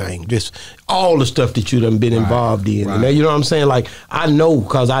everything. Just all the stuff that you done been involved in. Right. And you know what I'm saying? Like, I know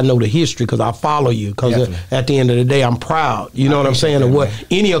because I know the history, because I follow you. Because at the end of the day, I'm proud. You know what I'm saying? Of what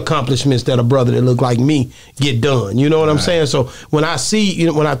any accomplishments that a brother that look like me get done. You know what I'm saying? So when I see,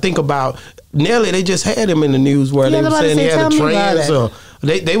 when I think about Nelly, they just had him in the news where they were saying he had a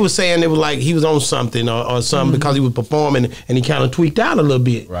They were saying it was like he was on something or something because he was performing and he kind of tweaked out a little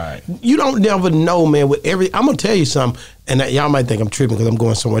bit. Right. You don't never know, man. With I'm gonna tell you something, and y'all might think I'm tripping because I'm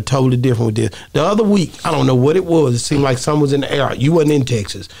going somewhere totally different with this. The other week, I don't know what it was. It seemed like something was in the air. You wasn't in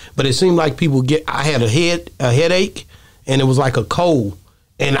Texas, but it seemed like people I had a headache, and it was like a cold.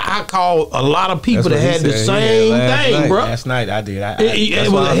 And I called a lot of people that had the same thing, bro. Last night I did.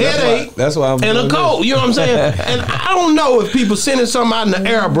 It was a headache and a cold. You know what I'm saying? And I don't know if people sending something out in the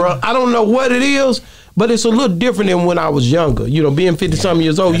air, bro. I don't know what it is, but it's a little different than when I was younger. You know, being 50-something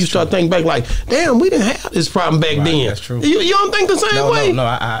years old, you start thinking back like, damn, we didn't have this problem back then. That's true. You don't think the same way? No,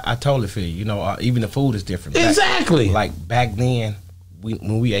 I totally feel you. You know, even the food is different. Exactly. Like back then,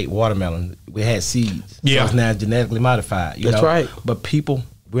 when we ate watermelon, we had seeds. Yeah. So it's now genetically modified. That's right. But people,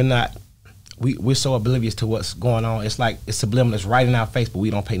 we're so oblivious to what's going on. It's like it's subliminal. It's right in our face, but we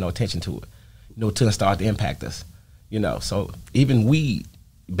don't pay no attention to it. You know, till it starts to impact us. You know, so even weed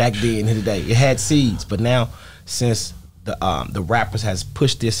back then in the day, it had seeds, but now since the rappers has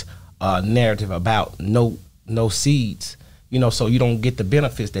pushed this narrative about no seeds, you know, so you don't get the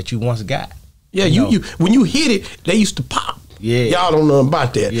benefits that you once got. Yeah, you when you hit it, they used to pop. Yeah, y'all don't know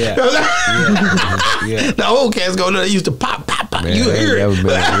about that. Yeah, yeah. The old cats go there. They used to pop. Man, you hear it.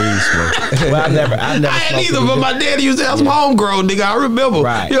 Well, I never. I had either, but my daddy used to have some homegrown nigga. I remember.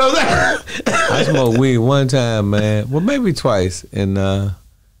 Right. You know what I'm saying? I smoked weed one time, man. Well, maybe twice. And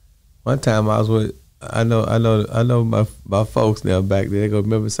one time I was with. I know my folks now back there. They go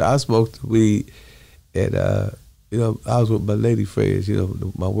remember. So I smoked weed, and you know, I was with my lady friends. You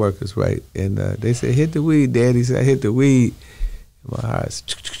know, my workers, right? And they said, "Hit the weed, Daddy." Said, "I hit the weed." My heart.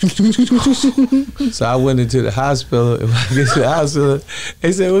 So I went into the hospital. And when I get to the hospital,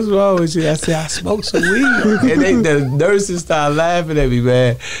 they said, "What's wrong with you?" I said, "I smoked some weed." And the nurses started laughing at me,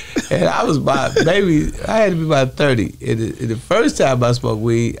 man. And I was I had to be about 30. And the first time I smoked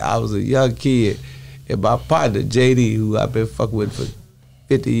weed, I was a young kid. And my partner, JD, who I've been fucking with for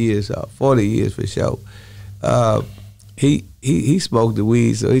 50 years, 40 years for sure, he smoked the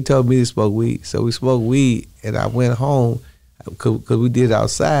weed. So he told me to smoke weed. So we smoked weed, and I went home. Because we did it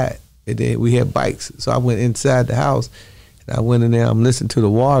outside, and then we had bikes. So I went inside the house, and I went in there. I'm listening to the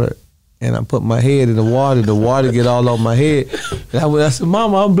water, and I put my head in the water get all over my head. And I said,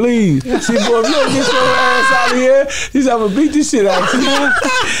 "Mama, I'm bleeding." She said, "Boy, if you don't get your ass out of here," she said, "I'm gonna beat this shit out of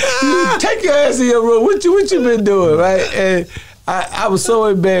you. Take your ass in your room. What you been doing, right?" And I was so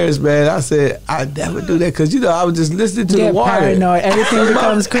embarrassed, man. I said, "I never do that," because, you know, I was just listening to the water. Paranoid. Everything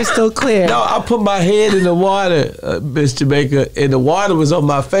becomes crystal clear. No, I put my head in the water, Miss Jamaica, and the water was on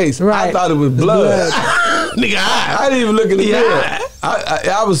my face. Right. I thought it was blood. Nigga, I didn't even look in the mirror.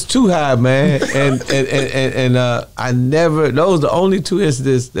 I was too high, man, and I never. Those are the only two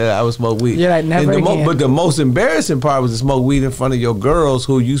incidents that I would smoke weed. You're like, never again. But the most embarrassing part was to smoke weed in front of your girls,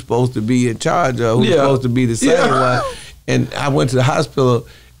 who you supposed to be in charge of, who's supposed to be the same one. And I went to the hospital,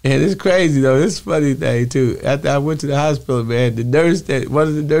 and it's crazy though. This funny thing too. After I went to the hospital, man, one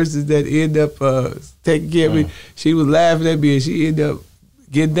of the nurses that ended up taking care of me, she was laughing at me, and she ended up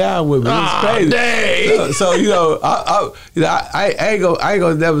getting down with me. It's crazy. Dang. So you know, I ain't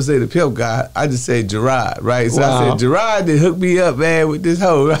gonna never say the Pimp guy. I just say Gerard, right? So I said Gerard did hook me up, man, with this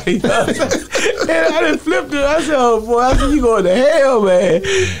hoe, right? You know what I'm saying? And I just flipped it. I said, "Oh boy," I said, "You going to hell, man?"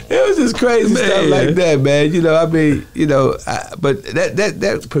 It was just crazy stuff like that, man. You know, I mean, you know, but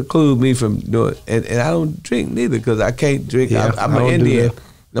that precludes me from doing it. And I don't drink neither, because I can't drink. Yeah, I'm an Indian.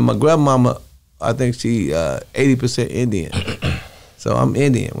 Now my grandmama, I think she 80% Indian. So I'm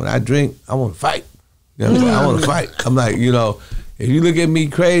Indian. When I drink, I want to fight. You know what I'm saying? I want to fight. I'm like, you know, if you look at me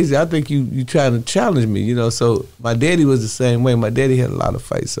crazy, I think you trying to challenge me, you know. So my daddy was the same way. My daddy had a lot of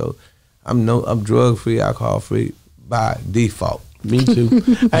fights. So I'm drug free, alcohol free by default. Me too.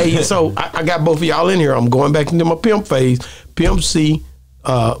 Hey, so I got both of y'all in here. I'm going back into my Pimp phase. Pimp C,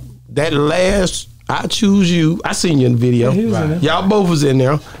 that last I Choose You, I seen you in the video. Yeah, y'all both was in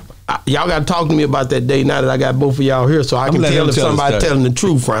there. Y'all got to talk to me about that day now that I got both of y'all here, so I can tell if somebody telling the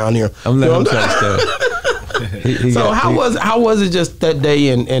truth around here. I'm letting him tell the story. So how was it just that day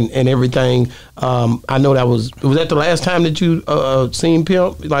and everything? I know was that the last time that you seen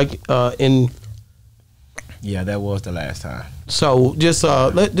Pimp, like in? Yeah, that was the last time. So just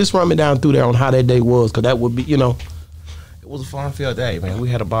run me down through there on how that day was, because that would be, you know. It was a fun-filled day, man. We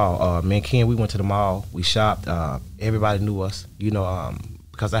had a ball. Me and Ken, we went to the mall. We shopped. Everybody knew us, you know,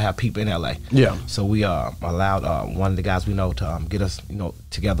 because I have people in LA. Yeah. So we allowed one of the guys we know to get us, you know,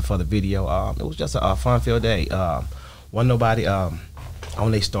 together for the video. It was just a fun-filled day. Wasn't nobody on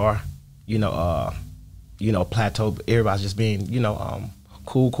their star, you know, plateau. Everybody's just being, you know,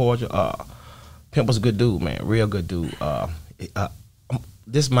 cool, cordial. Pimp was a good dude, man. Real good dude.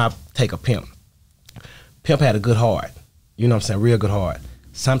 this is my take of Pimp. Pimp had a good heart. You know what I'm saying? Real good heart.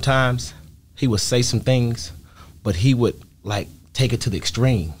 Sometimes he would say some things, but he would like take it to the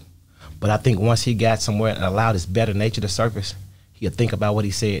extreme. But I think once he got somewhere and allowed his better nature to surface, he'd think about what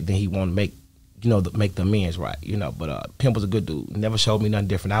he said, then he want to make, make the amends right, But Pimp was a good dude. Never showed me nothing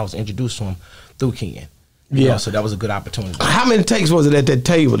different. I was introduced to him through Ken. So that was a good opportunity. How many takes was it at that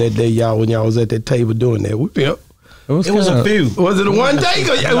table that day, y'all, when y'all was at that table doing that with Pimp? It was a few. Was it a one take?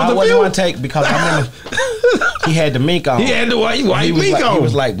 Or it was a few? One take because I remember he had the mink on. He had the white mink on. He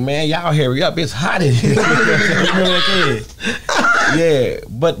was like, man, y'all hurry up. It's hot in here. Yeah,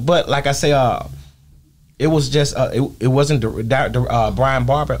 but like I say, it was just it wasn't Brian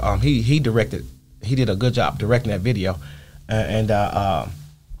Barber. He directed. He did a good job directing that video,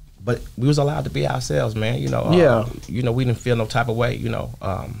 but we was allowed to be ourselves, man. We didn't feel no type of way. We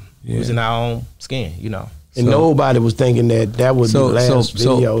was in our own skin. And nobody was thinking that was the last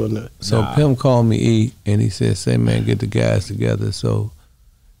video. So Pimp called me E, and he said, "Say, man, get the guys together." So,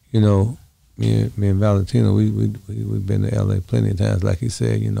 me and Valentino, we've been to LA plenty of times, like he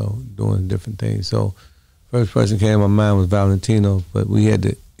said, doing different things. So, first person came to my mind was Valentino, but we had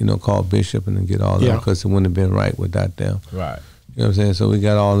to, call Bishop and then get all them because it wouldn't have been right without them. Right. You know what I'm saying? So we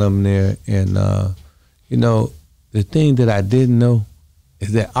got all them there, and the thing that I didn't know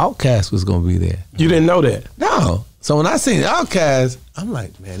is that Outkast was gonna be there. You didn't know that? No. So when I seen Outkast, I'm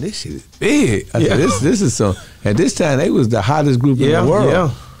like, man, this shit is big. I said, this is so. At this time, they was the hottest group in the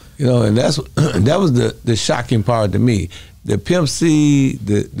world. Yeah. And that was the shocking part to me. The Pimp C,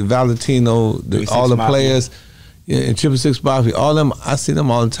 the Valentino, all the players, and 666 Mafia, all them, I see them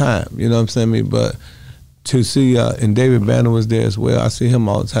all the time. You know what I'm saying? But to see, and David Banner was there as well. I see him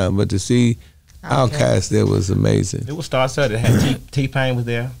all the time. But to see Outkast there was amazing. It was star-studded. It had T-Pain was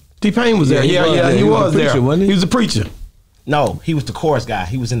there. T-Pain was there. Yeah, he was there. Wasn't he? He was a preacher. No, he was the chorus guy.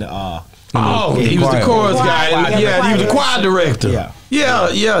 He was in the he was the chorus guy. Yeah, he was the choir director.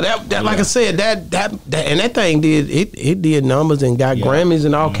 Yeah. That like I said, that and that thing did numbers and got Grammys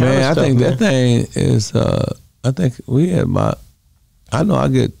and all kinds of stuff. I think that thing is. I think we had I know I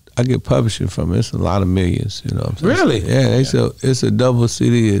get publishing from it. It's a lot of millions. You know what I'm saying? Really? Yeah. It's a double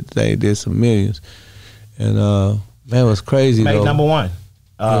CD. They did some millions, and man, it was crazy. Made #1.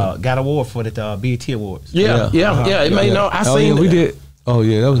 Got award for the BET Awards. Yeah. It made no. I seen we did. Oh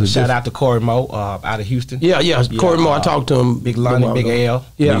yeah, that was a shout out to Corey Moe out of Houston. Yeah. Corey Moe. I talked to him. Big Lonnie, Big L.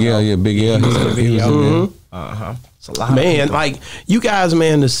 Yeah, Big L. He was It's a lot. Man, like you guys,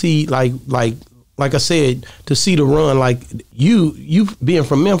 man, to see like I said, to see the run, like you being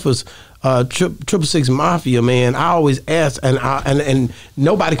from Memphis, 666 Mafia, man. I always ask, and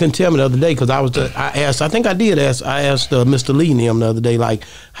nobody can tell me the other day because I asked Mr. Lee and them the other day, like,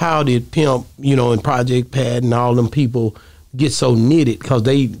 how did Pimp, and Project Pat and all them people get so knitted? Because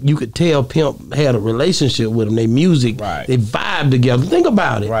you could tell Pimp had a relationship with them. They music, they vibe together. Think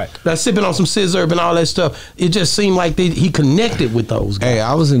about it. Right. Like sipping on some scissor and all that stuff. It just seemed like he connected with those guys. Hey,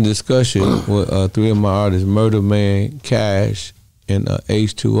 I was in discussion with 3 of my artists, Murder Man, Cash, and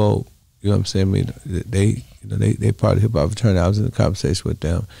H2O. You know what I'm saying? I mean, they part of hip hop fraternity. I was in a conversation with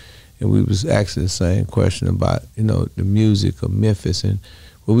them, and we was asking the same question about the music of Memphis. And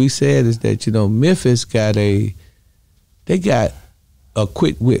what we said is that Memphis got a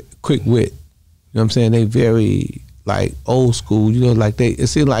quick wit. You know what I'm saying? They very like old school. Like it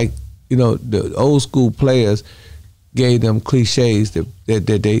seemed like the old school players gave them cliches that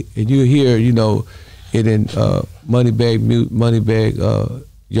they, and you hear it in Moneybag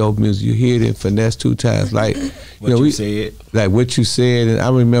Yo music. You hear it in Finesse 2 times, like you said, like what you said. And I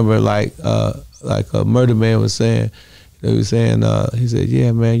remember like Murder Man was saying, he said,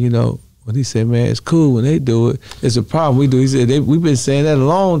 yeah, man, when he said, man, it's cool when they do it. It's a problem we do. He said, we've been saying that a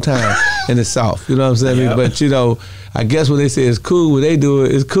long time in the South. You know what I'm saying? Yeah. But I guess when they say it's cool when they do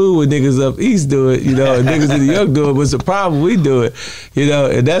it, it's cool when niggas up east do it. And niggas in the York do it. But it's a problem we do it.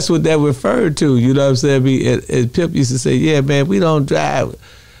 And that's what that referred to. You know what I'm saying? And Pimp used to say, yeah, man, we don't drive.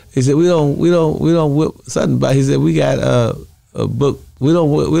 He said we don't whip something. But he said we got a book. We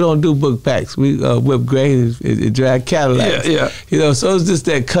don't do book packs. We whip grain and drag Cadillacs. Yeah. So it's just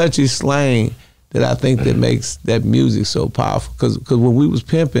that country slang that I think that makes that music so powerful. Because when we was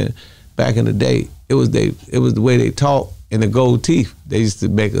pimping back in the day, it was the way they talk and the gold teeth. They used to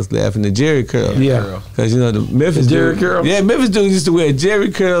make us laugh, and the Jerry curl. Yeah. Because the Memphis Jerry curl. Yeah, Memphis dudes used to wear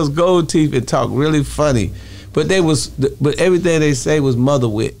Jerry curls, gold teeth, and talk really funny. But everything they say was mother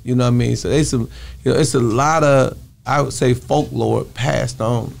wit. You know what I mean? So it's a lot of, I would say, folklore passed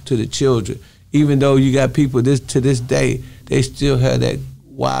on to the children. Even though you got people to this day, they still have that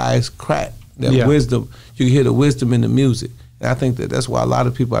wise crack, that wisdom. You can hear the wisdom in the music. And I think that's why a lot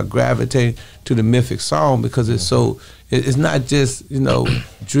of people are gravitating to the Memphis song, because it's so. It's not just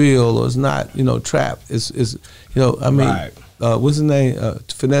drill, or it's not trap. It's I mean, Right. What's his name?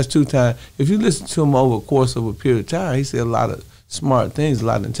 Finesse 2 Time. If you listen to him over the course of a period of time, he said a lot of smart things, a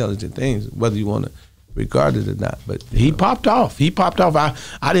lot of intelligent things, whether you want to regard it or not. But he popped off.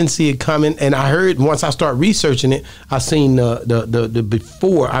 I didn't see it coming, and I heard once I started researching it, I seen the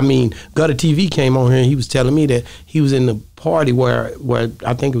before. I mean, Gotti TV came on here and he was telling me that he was in the party where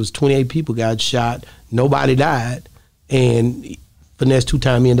I think it was 28 people got shot, nobody died, and Finesse 2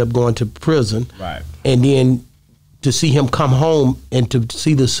 Time ended up going to prison. Right. And then to see him come home and to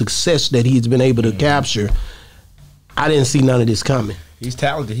see the success that he's been able to capture, I didn't see none of this coming. He's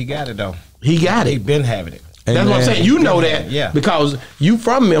talented. He got it though. He got He it. been having it. That's what I'm saying. You know that, Yeah. because you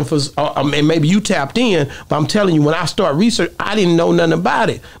from Memphis, and maybe you tapped in. But I'm telling you, when I start research, I didn't know nothing about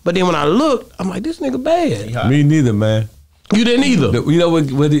it. But then when I looked, I'm like, this nigga bad. He hot. me neither, man. You didn't either. You know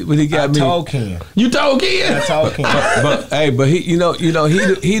what he got I me? told Ken. You told Ken. I told Ken. But he, he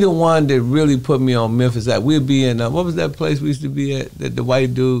the one that really put me on Memphis. Like, we'd be in what was that place we used to be at? That the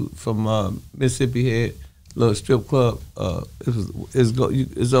white dude from Mississippi had, little strip club.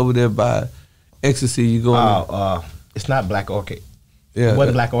 It's over there by Ecstasy. You go. It's not Black Orchid. Yeah, It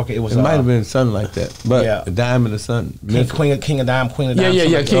wasn't Black Orchid. It was. It might have been something like that. But Yeah. Diamond or something. Memphis. King of Dime, Queen of Dime.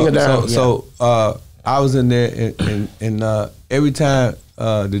 Yeah, King of Dime. So I was in there, and every time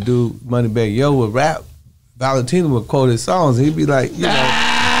the dude Moneybag Yo would rap, Valentino would quote his songs. He'd be like, and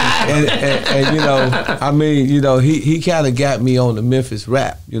I mean, he kind of got me on the Memphis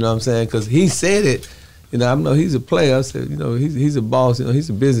rap. You know what I'm saying? Because he said it. I know he's a player. I said, he's a boss. He's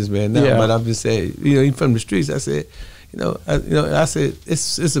a businessman now. Yeah. But I'm just saying, he's from the streets. I said. I said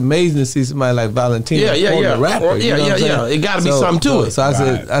it's amazing to see somebody like Valentino, a rapper. Or, It got to be something to it. So I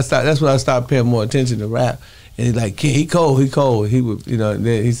said, that's when I started paying more attention to rap. And he's like, he cold. He would,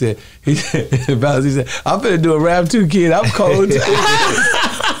 then he said, I'm finna do a rap too, kid. I'm cold.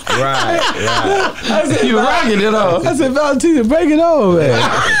 Right. I said, you rocking it on. I said, Valentino, break it on, man.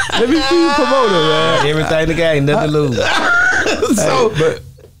 Let me see you promote it, man. Everything the game, nothing to lose. But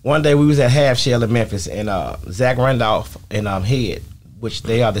One day we was at Half Shell in Memphis, and Zach Randolph and Head, which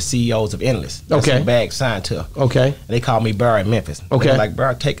they are the CEOs of Endless. That's Okay. who Bag signed to. Okay. And they called me Burr in Memphis. Okay. They were like,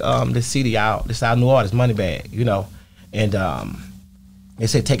 Burr, take this CD out. This our new artist, Moneybag, And they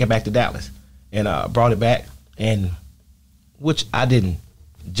said, take it back to Dallas. And brought it back, and which I didn't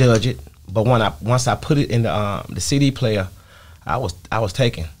judge it, but once I put it in the CD player, I was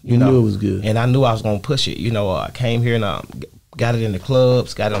taken. You knew it was good. And I knew I was gonna push it. I came here and got it in the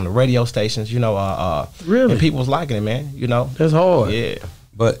clubs, got it on the radio stations. Really? And people was liking it, man. That's hard. Yeah.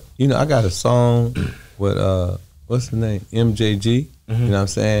 But I got a song with what's the name? MJG. You know what I'm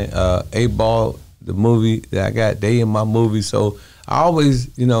saying? A-Ball, the movie that I got, they in my movie. So I always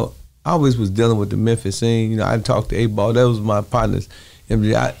was dealing with the Memphis scene. I talked to A-Ball. That was my partners.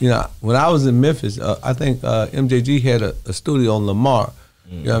 MJ, when I was in Memphis, I think MJG had a studio on Lamar.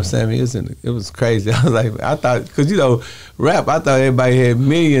 You know what I'm saying? It was crazy. I was like, I thought, because rap, I thought everybody had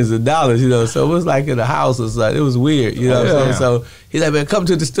millions of dollars, so it was like in a house or something. It was weird, what I'm saying? So he's like, man, come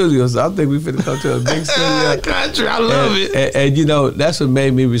to the studio. So I think we finna come to a big studio. Country, I love it. And that's what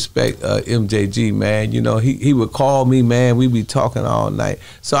made me respect MJG, man. He would call me, man. We be talking all night.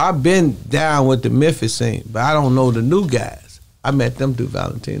 So I've been down with the Memphis scene, but I don't know the new guys. I met them through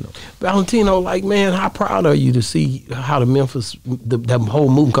Valentino. Valentino, man, how proud are you to see how the Memphis, the whole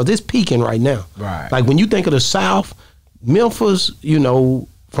movement, because it's peaking right now. Right. Like when you think of the South, Memphis,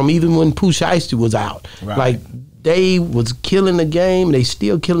 from even when Pooh Shiesty was out, Right. like they was killing the game. They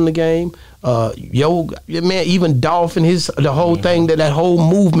still killing the game. Man, even Dolph and the whole thing, that whole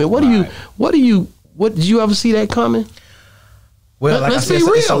movement. What did you ever see that coming? Well, like Let's I said,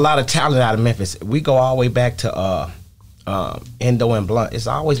 be it's a real. lot of talent out of Memphis. We go all the way back to Endo and Blunt. It's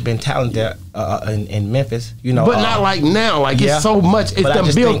always been talent there in Memphis, But not like now. Like yeah. it's so much. It's But I done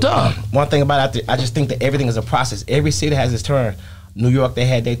just built think, up. One thing about it, I just think that everything is a process. Every city has its turn. New York, they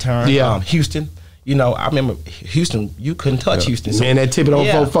had their turn. Yeah. Houston, I remember Houston. You couldn't touch Houston. So, Man, that tipping on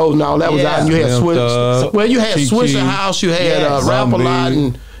Yeah. 4-4 and all that was Yeah. out. And you had Slim Switch. Thug, Well, you had Chi-Chi. Swisher House. You had Yeah. Rap a Lot, Zombie.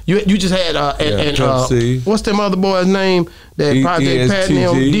 and you just had and Trump C. what's them other boy's name? That Project Pat and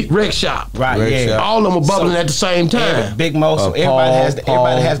ESTG. them, Rec Shop. Right, Rec yeah. Shop. All of them were bubbling So- at the same Yeah, time. Big Mo. So everybody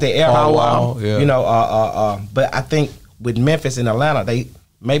Paul, has their era. Paul Wall, yeah. But I think with Memphis and Atlanta, they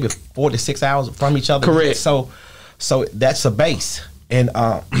maybe 4 to 6 hours from each other. Correct. So that's a base. And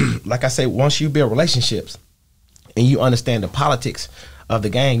like I say, once you build relationships and you understand the politics of the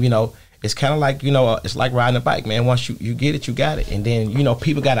game, it's kind of like, it's like riding a bike, man. Once you get it, you got it. And then,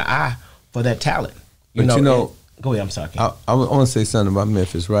 people got an eye for that talent. But Go ahead. I'm sorry. I want to say something about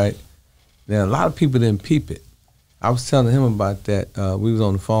Memphis, right? Now, a lot of people didn't peep it. I was telling him about that. We was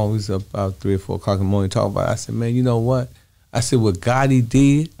on the phone. We was up about 3 or 4 o'clock in the morning talking about it. I said, man, you know what? I said, what Gotti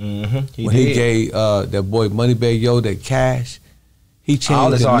did he gave that boy Moneybag Yo that cash, he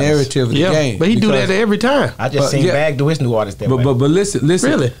changed the narrative of the game. But he do that every time. I just seen Bag do his new artist that way. But listen,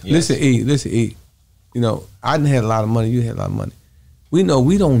 Really? listen, E. You know, I didn't have a lot of money. You had a lot of money. We know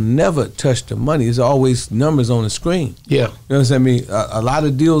we don't never touch the money. It's always numbers on the screen. Yeah. You know what I'm saying? A lot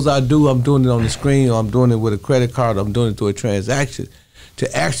of deals I do, I'm doing it on the screen, or I'm doing it with a credit card, or I'm doing it through a transaction.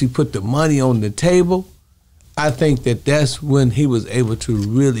 To actually put the money on the table, I think that's when he was able to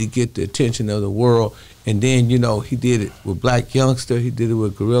really get the attention of the world. And then, you know, he did it with Black Youngster, he did it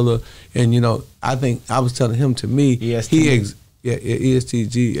with Gorilla. And, you know, I think I was telling him, to me, ESTG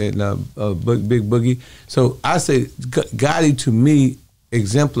and Big Boogie. So I say Gotti, to me,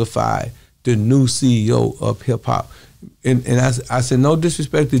 exemplify the new CEO of hip hop. And I said, no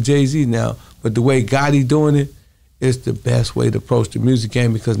disrespect to Jay-Z now, but the way Gotti doing it is the best way to approach the music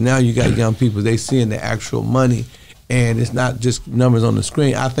game, because now you got young people, they seeing the actual money, and it's not just numbers on the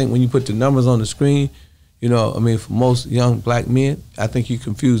screen. I think when you put the numbers on the screen, you know, I mean, for most young black men, I think you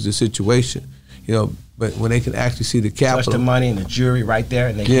confuse the situation, you know. But when they can actually see the capital, touch the money and the jury right there,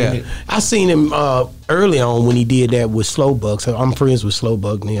 and they get it. I seen him early on when he did that with Slow Buck. So I'm friends with Slow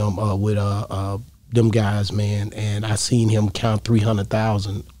Buck and him, with them guys, man. And I seen him count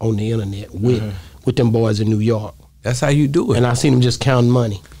 300,000 on the internet with them boys in New York. That's how you do it. And I seen him just counting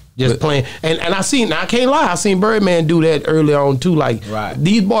money. Just playing, and I seen, I can't lie, I seen Birdman do that early on too. Like,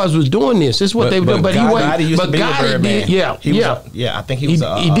 these boys was doing this. This is what they were doing. But Gotti did, yeah. I think he was.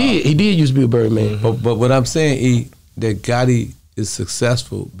 He did used to be a Birdman. But what I'm saying, E, that Gotti is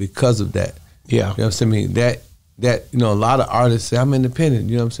successful because of that. Yeah, you know what I'm saying. I mean, that you know, a lot of artists say I'm independent.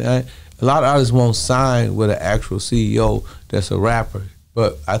 You know what I'm saying. A lot of artists won't sign with an actual CEO that's a rapper.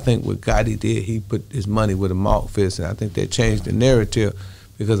 But I think what Gotti did, he put his money where the mouth is, and I think that changed the narrative.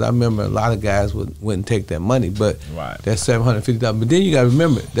 Because I remember a lot of guys wouldn't take that money, but that's $750,000. But then you got to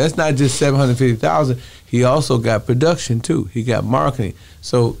remember, that's not just $750,000. He also got production too. He got marketing.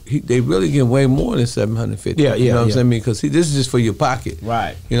 So they really get way more than $750,000. Yeah, you know what I'm saying? Because this is just for your pocket,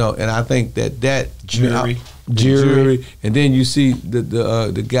 right? You know, and I think that jury, and then you see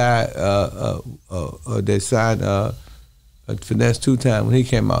the guy that signed Finesse 2 Time, when he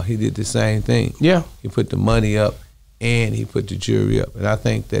came out, he did the same thing. Yeah, he put the money up. And he put the jury up. And I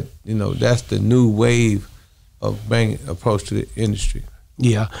think that, you know, that's the new wave of bringing approach to the industry.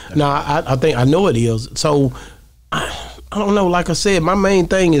 Yeah. No, I think I know it is. So I don't know, like I said, my main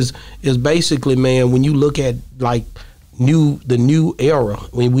thing is basically, man, when you look at like the new era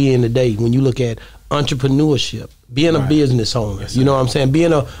when we in the day, when you look at entrepreneurship, being a business owner, you know what I'm saying?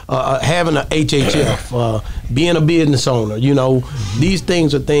 Being having a HHF, being a business owner, you know, these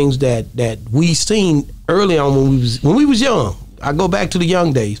things are things that we seen early on when we was young. I go back to the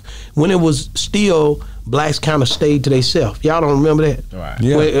young days when it was still blacks kind of stayed to themselves. Y'all don't remember that? Right.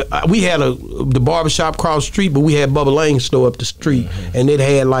 Yeah. We had the barbershop across the street, but we had Bubba Lane's store up the street, and it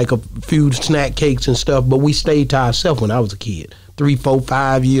had like a few snack cakes and stuff. But we stayed to ourselves when I was a kid, 3, 4,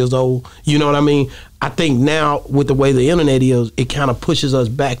 5 years old. You know what I mean? I think now with the way the internet is, it kind of pushes us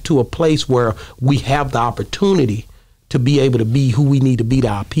back to a place where we have the opportunity to be able to be who we need to be to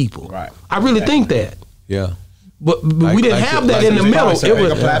our people. Right. I really think that. Yeah. But we didn't have that in the middle.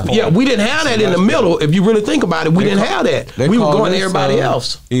 We didn't have that in the middle. If you really think about it, we didn't have that. We were going to everybody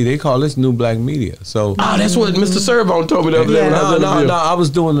else. They call this new black media. So that's what Mr. Servon told me the other day. No, I was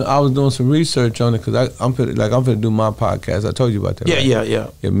doing some research on it because I'm finna do my podcast. I told you about that.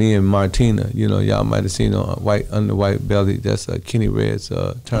 Yeah. Me and Martina. You know, y'all might have seen on Under White Belly. That's Kenny Red's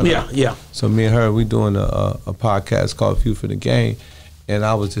turn. Yeah. So me and her, we doing a podcast called Few for the Game, and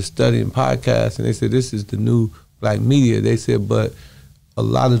I was just studying podcasts, and they said this is the new black media. They said, but a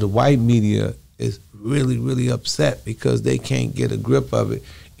lot of the white media is really, really upset because they can't get a grip of it,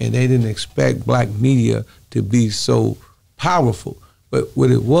 and they didn't expect black media to be so powerful. But what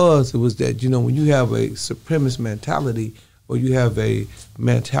it was that, you know, when you have a supremacist mentality, or you have a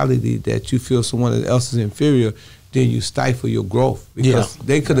mentality that you feel someone else is inferior, then you stifle your growth, because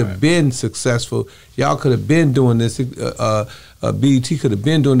they could have been successful. Y'all could have been doing this. BET could have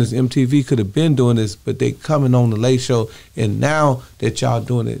been doing this. MTV could have been doing this, but they coming on the Late Show, and now that y'all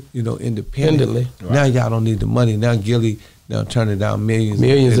doing it, you know, independently, now y'all don't need the money. Now Gilly now turning down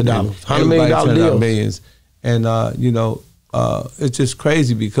millions of dollars, $100 million deals, millions, and you know, it's just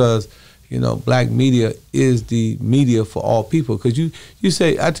crazy because, you know, black media is the media for all people. Because you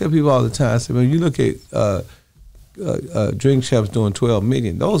say, I tell people all the time, I say, when you look at Drink Champs doing 12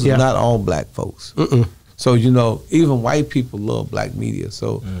 million, those are not all black folks. So even white people love black media.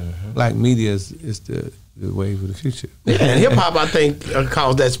 So black media is the way for the future. Yeah, and hip hop, I think,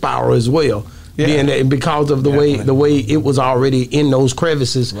 caused that spiral as well. Yeah. Because of the way it was already in those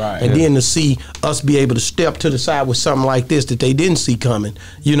crevices, right. And then to see us be able to step to the side with something like this that they didn't see coming.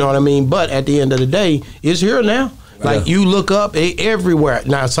 You know what I mean? But at the end of the day, it's here now. Like you look up everywhere.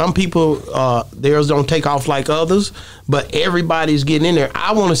 Now some people theirs don't take off like others, but everybody's getting in there.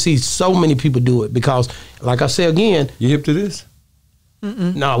 I want to see so many people do it because, like I said again, you hip to this?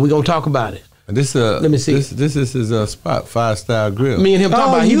 No, we're gonna talk about it. This let me see. This is his spot, 5-star grill. Me and him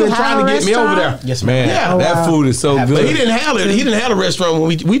talking about. He been trying to get me over there. Yes, man. Yeah, that food is so good. But he didn't have it. He didn't have a restaurant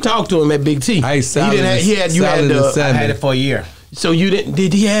when we talked to him at Big T. I I had it for a year. So you didn't?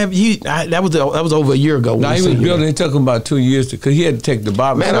 Did he have? That was over a year ago. No, he was building. It took him about 2 years because he had to take the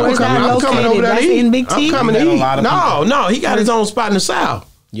barber. Man, I'm coming over there. That's in Big T. I'm coming to eat. No, he got his own spot in the South.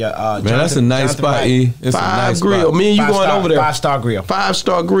 Yeah, man, that's a nice spot. E. It's a nice grill. Spot. Me and you going over there. 5-star grill.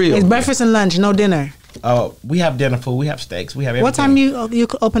 5-star grill. It's breakfast and lunch, no dinner. We have dinner food. We have steaks. We have everything. What time you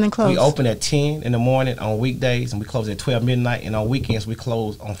open and close? We open at 10 in the morning on weekdays, and we close at 12 midnight. And on weekends, we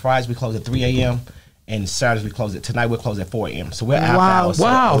close. On Fridays, we close at 3 a.m. And Saturdays, we close at tonight. We'll close at 4 a.m. So we're after hours.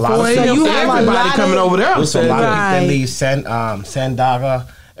 Wow, so 4 a.m. you have everybody coming over there. There's a lot of people that leave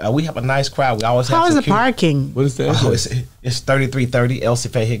Sandaga. We have a nice crowd. We always have. How is the security. parking? What is that? It's 3330 Elsie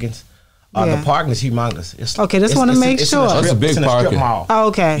Faye Higgins. The parking is humongous. Okay, just want to make sure. That's a big parking. Mall. Oh,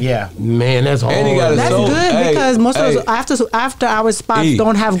 okay. Yeah. Man, that's hard. And he got That's good because most of those after our spots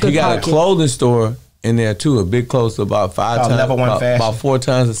don't have good parking. He got a clothing store in there too, a big clothes store about 5 times, level 1 fashion. About 4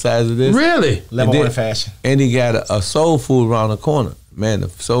 times the size of this. Really? Level 1 fashion. And he got a soul food around the corner. Man, the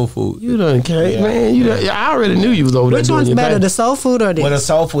soul food. You done came, man. I already knew you was over there. Which one's better, the soul food or this? Well, the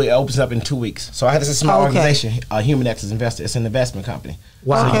soul food opens up in 2 weeks. So I had this small organization, Human Excellence Investor. It's an investment company.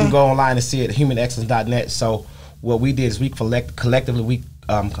 Wow. So you can go online and see it at humanexcellence.net. So what we did is we collectively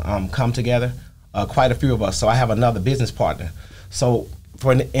come together, quite a few of us. So I have another business partner. So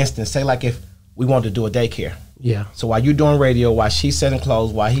for an instance, say like if we wanted to do a daycare. Yeah. So while you're doing radio, while she's selling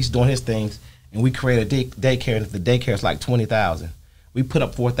clothes, while he's doing his things, and we create a daycare, and if the daycare is like $20,000, we put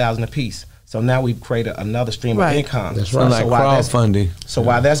up $4,000 a piece. So now we've created another stream of income. That's right. Like crowdfunding. So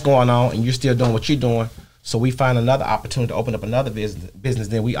while that's going on, and you're still doing what you're doing, so we find another opportunity to open up another business.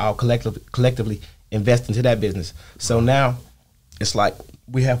 Then we all collectively invest into that business. So now it's like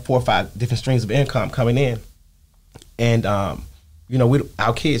we have 4 or 5 different streams of income coming in, and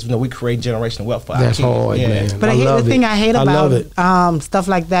our kids, we create generational wealth for our kids. That's hard, man. But the thing I hate about stuff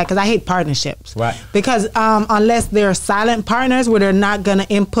like that, because I hate partnerships. Right. Because unless they're silent partners where they're not going to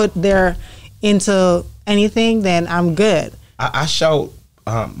input into anything, then I'm good. I showed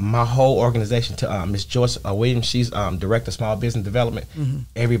my whole organization to Ms. Joyce Williams. She's Director of Small Business Development. Mm-hmm.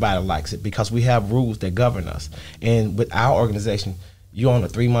 Everybody likes it because we have rules that govern us. And with our organization, you're on a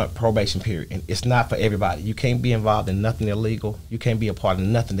 3-month probation period, and it's not for everybody. You can't be involved in nothing illegal. You can't be a part of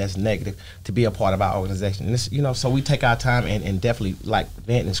nothing that's negative to be a part of our organization. And this, so we take our time and definitely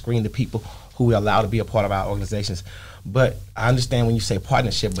vent and screen the people who we allow to be a part of our organizations. But I understand when you say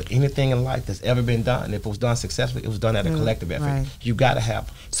partnership, but anything in life that's ever been done, if it was done successfully, it was done at a collective effort. Right. You got to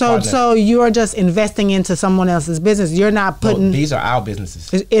have So you're just investing into someone else's business. You're not putting. No, these are our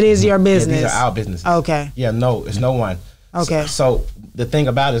businesses. It is your business. Yeah, these are our businesses. Okay. Yeah, no, it's no one. Okay. So the thing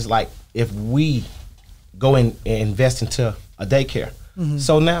about it is if we go in and invest into a daycare,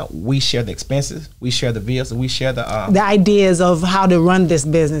 so now we share the expenses, we share the bills, and we share the ideas of how to run this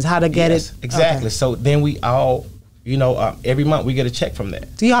business, how to get it. Exactly. Okay. So then we all, every month we get a check from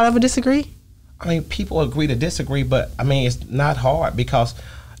that. Do y'all ever disagree? I mean, people agree to disagree, but I mean, it's not hard because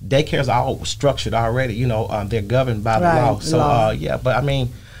daycares are all structured already. They're governed by the law. So but I mean,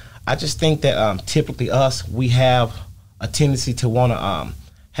 I just think that typically we have a tendency to want to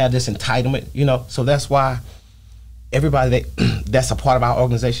have this entitlement, so that's why everybody that's a part of our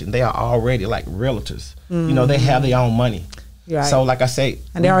organization, they are already like realtors. They have their own money. Right. So like I say,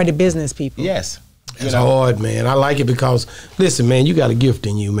 and they're already business people. Yes. It's hard, man. I like it because, listen, man, you got a gift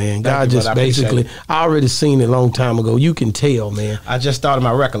in you, man. God just basically, I already seen it a long time ago. You can tell, man. I just started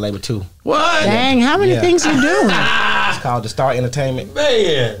my record label too. What? Dang, how many things you doing? It's called The Star Entertainment.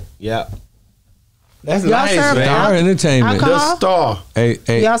 Man. Yeah. That's nice, man. Star Entertainment. Alcohol? The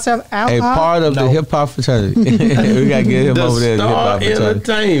Star. Y'all serve alcohol? A part of the hip hop fraternity. We gotta get him over there. The Star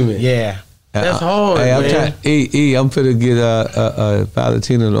Entertainment. Yeah. That's hard, man. I'm finna get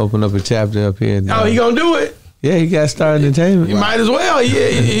Valentino to open up a chapter up here. Oh, he gonna do it? Yeah, he got Star Entertainment. You might as well. Yeah,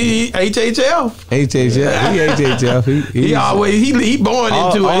 he HHL. HHL. He always he born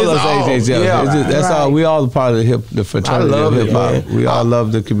into all it. us HHL. Yeah, That's all. We all part of the fraternity of hip hop. We all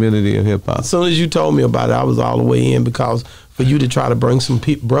love the community of hip hop. As soon as you told me about it, I was all the way in, because for you to try to bring some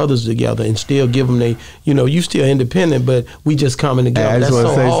brothers together and still give them you still independent, but we just coming together. That's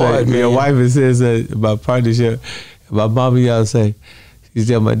so hard, man. Your wife says about partnership. My mama y'all say, she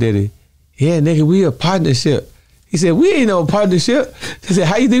tell my daddy, yeah, nigga, we a partnership. He said, we ain't no partnership. He said,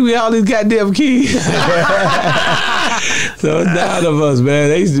 how you think we all these goddamn kids? So none of us, man.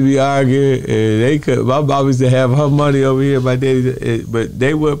 They used to be arguing, and they could. My mom used to have her money over here. My daddy, but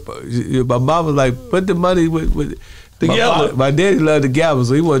they were. My mom was like, put the money with together. My daddy loved the gamble,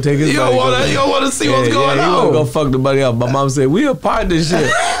 so he want to take his money. You don't want to see what's going on. He want to go fuck the money up. My mom said, we a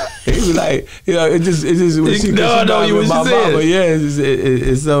partnership. He was like, it just when she what she said. Yeah,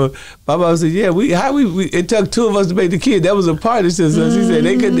 so my mom said, yeah, it took two of us to make the kid. That was a partnership. So she said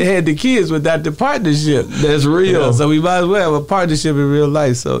they couldn't have had the kids without the partnership. That's real. So we might as well have a partnership in real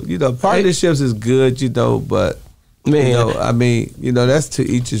life. So partnerships is good, but. Man, that's to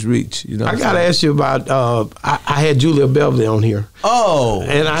each his reach. I gotta ask you about. I had Julia Beverly on here. Oh,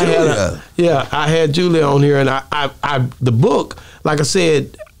 and I had Julia on here, and I the book. Like I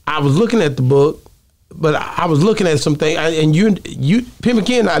said, I was looking at the book, but I was looking at something, and you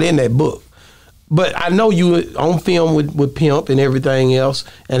Pimpin not in that book, but I know you were on film with Pimp and everything else,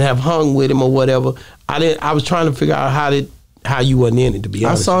 and have hung with him or whatever. I was trying to figure out how you wasn't in it, to be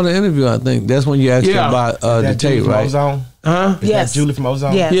honest. I saw the interview, I think. That's when you asked me about the tape, right? Ozone? Huh? Yes. Julie from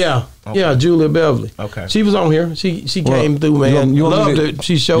Ozone? Yes. Yeah. Okay. Yeah, Julia Beverly. Okay. She was on here. She came through, man. You Loved it.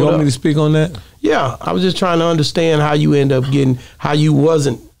 She showed up. You want me to speak on that? Yeah. I was just trying to understand how you end up how you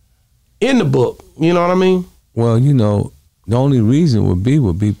wasn't in the book. You know what I mean? Well, the only reason would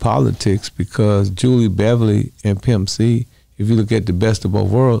be politics, because Julie Beverly and Pimp C, if you look at the best of both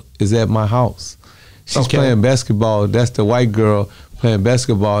worlds, is at my house. She's playing basketball. That's the white girl playing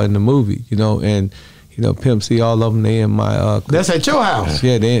basketball in the movie, and Pimp C, all of them, they in my. That's at your house.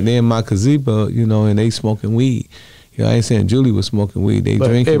 Yeah, they in my gazebo, and they smoking weed. I ain't saying Julie was smoking weed. They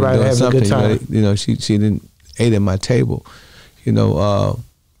drinking, doing something. She didn't ate at my table. I'm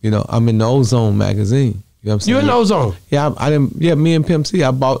in the Ozone magazine. You know what I'm saying? You in the Ozone? Yeah, I didn't. Yeah, me and Pimp C.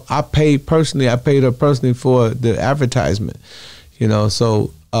 I paid her personally for the advertisement.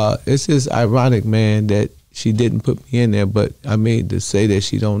 So. It's just ironic, man, that she didn't put me in there. But I mean, to say that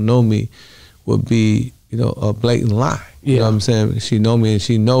she don't know me would be, a blatant lie. You know what I'm saying? She know me, and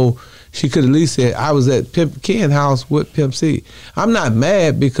she could at least say I was at Pimp Ken's house with Pimp C. I'm not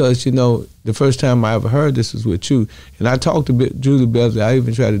mad because the first time I ever heard this was with you, and I talked to Julie Beverly. I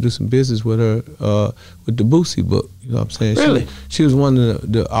even tried to do some business with her with the Boosie book. You know what I'm saying? Really? She was one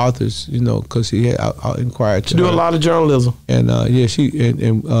of the authors. Because she had I inquired. She do a lot of journalism. And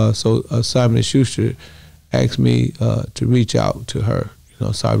so Simon & Schuster asked me to reach out to her.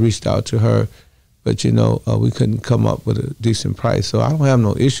 So I reached out to her. But we couldn't come up with a decent price, so I don't have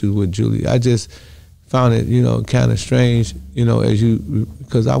no issues with Julie. I just found it, kind of strange,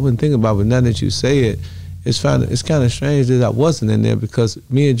 because I wouldn't think about it. But now that you say it, it's kind of strange that I wasn't in there, because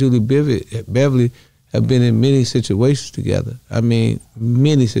me and Julie Beverly have been in many situations together. I mean,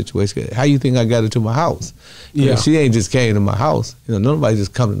 many situations. How you think I got her to my house? Yeah, she ain't just came to my house. Nobody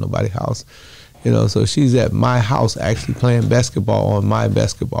just come to nobody's house. So she's at my house actually playing basketball on my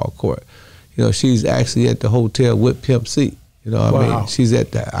basketball court. She's actually at the hotel with Pimp C. I mean, she's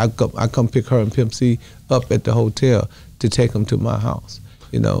at I come pick her and Pimp C up at the hotel to take them to my house.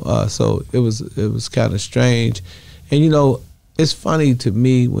 So it was kind of strange, and it's funny to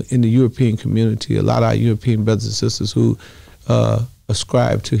me in the European community. A lot of our European brothers and sisters who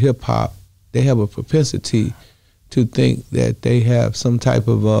ascribe to hip hop, they have a propensity to think that they have some type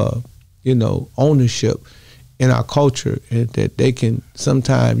of ownership in our culture, and that they can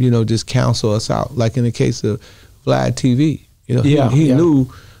sometimes, just counsel us out. Like in the case of Vlad TV,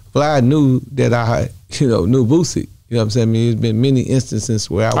 Vlad knew that I, knew Boosie. You know what I'm saying? I mean, there's been many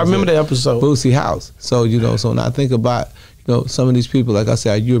instances where I remember the episode. Boosie house. So, so when I think about, some of these people, like I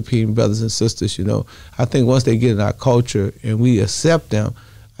said, our European brothers and sisters, I think once they get in our culture and we accept them,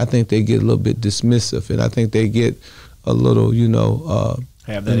 I think they get a little bit dismissive, and I think they get a little,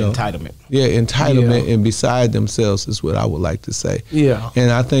 have that entitlement. Yeah, entitlement and beside themselves is what I would like to say. Yeah.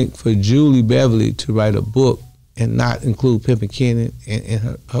 And I think for Julie Beverly to write a book and not include Pimpin Ken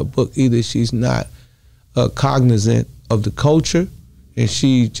in her book either, she's not cognizant of the culture, and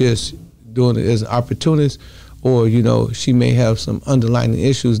she just doing it as an opportunist, or she may have some underlying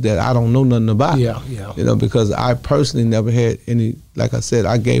issues that I don't know nothing about. Yeah. Because I personally never had any. Like I said,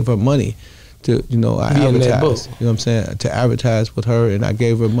 I gave her money to, you know, I Be in that advertised. book. You know what I'm saying? To advertise with her, and I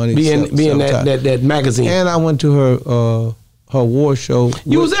gave her money. Be in that magazine. And I went to her award show.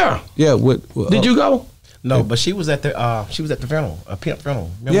 You was there? Yeah. Did you go? No, but she was at the funeral, a Pimp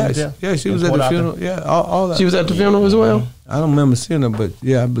funeral. Remember Yeah, she was at the funeral. Yeah, all that. She was at the funeral as well? I don't remember seeing her, but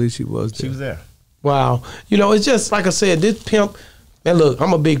yeah, I believe she was there. She was there. Wow. You know, it's just like I said, this Pimp, man, look,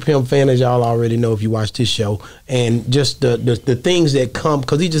 I'm a big Pimp fan, as y'all already know if you watch this show. And just the things that come,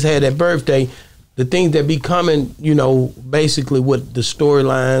 because he just had that birthday, the things that be coming, you know, basically with the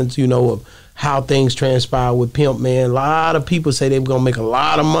storylines, you know, of how things transpire with Pimp, man. A lot of people say they were gonna make a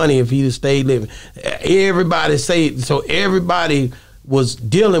lot of money if he stayed living. Everybody say so. Everybody was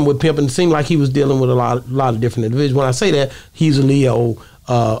dealing with Pimp, and it seemed like he was dealing with a lot of different individuals. When I say that, he's a Leo,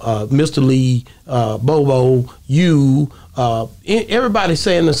 Mr. Lee, Bobo, you. Everybody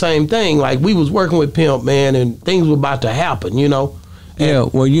saying the same thing. Like we was working with Pimp, man, and things were about to happen. You know. Yeah.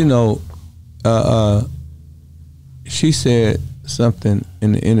 Well, you know, she said something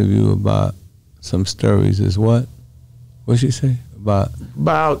in the interview about some stories. Is what she say about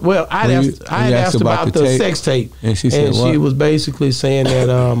well, I asked about the sex tape, and she said she was basically saying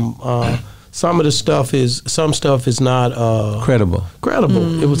that some stuff is not credible.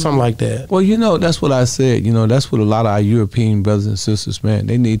 It was something like that. Well, you know, that's what I said. You know, that's what a lot of our European brothers and sisters, man,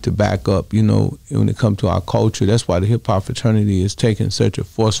 they need to back up. You know, when it comes to our culture, that's why the hip hop fraternity is taking such a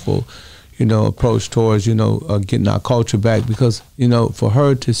forceful, you know, approach towards, you know, getting our culture back. Because, you know, for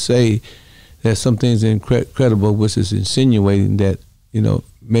her to say that some things are incredible, which is insinuating that, you know,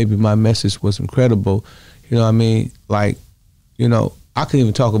 maybe my message was incredible. You know what I mean? Like, you know, I can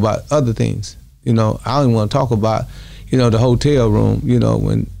even talk about other things. You know, I don't even want to talk about, you know, the hotel room, you know,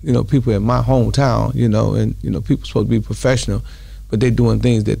 when, you know, people in my hometown, you know, and, you know, people supposed to be professional, but they doing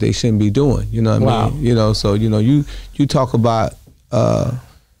things that they shouldn't be doing. You know what I mean? You know, so, you know, you talk about,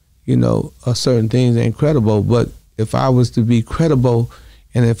 you know, certain things are incredible, but if I was to be credible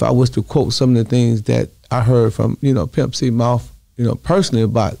and if I was to quote some of the things that I heard from, you know, Pimp C mouth, you know, personally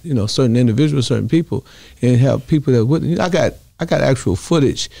about, you know, certain individuals, certain people, and help people that wouldn't, you know, I got actual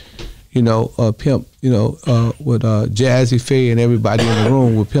footage, you know, Pimp, you know, with Jazzy Faye and everybody in the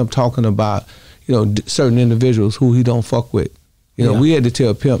room with Pimp talking about, you know, certain individuals who he don't fuck with. You know, we had to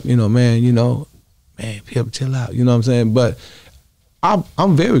tell Pimp, you know, man, Pimp, chill out. You know what I'm saying? But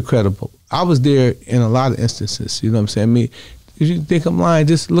I'm very credible. I was there in a lot of instances. You know what I'm saying? I mean, if you think I'm lying,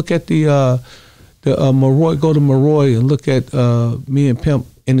 just look at the Maroy. Go to Maroy and look at me and Pimp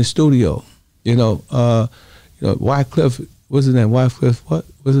in the studio. You know, Wycliffe. What's his name? Wycliffe. What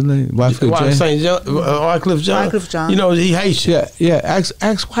was his name? Wycliffe John. Wycliffe John. You know, he Haitian. Yeah.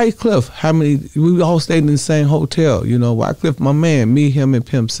 Ask Wycliffe how many. We all stayed in the same hotel. You know, Wycliffe, my man. Me, him, and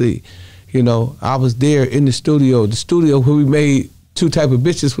Pimp C. You know, I was there in the studio. The studio where we made Two Type of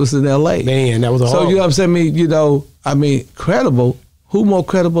Bitches was in L.A. Man, that was so. You know what I'm saying? You know, I mean, credible. Who more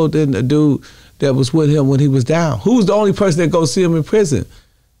credible than the dude that was with him when he was down? Who was the only person that go see him in prison?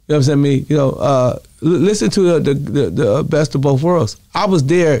 You know what I'm saying? You know, listen to the best of both worlds. I was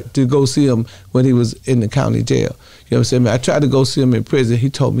there to go see him when he was in the county jail. You know what I'm saying? I tried to go see him in prison. He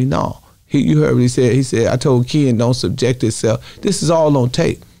told me no. You heard what he said. He said, I told Ken, don't subject yourself. This is all on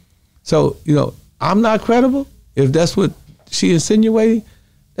tape. So, you know, I'm not credible. If that's what she insinuating,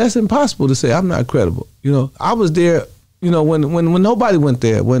 that's impossible to say I'm not credible. You know, I was there, you know, when nobody went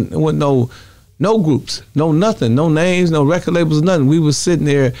there, when no groups, no nothing, no names, no record labels, nothing. We was sitting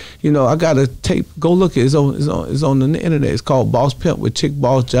there, you know, I got a tape, go look at it, it's on the internet. It's called Boss Pimp with Chick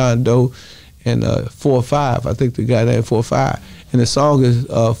Boss, John Doe, and 4-5. I think the guy named 4-5. And the song is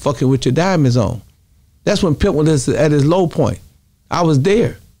Fucking With Your Diamonds On. That's when Pimp was at his low point. I was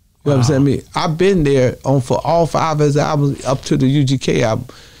there. You know what I'm saying? I've been there for all 5 of his albums up to the UGK album.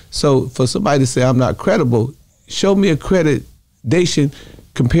 So for somebody to say I'm not credible, show me a accreditation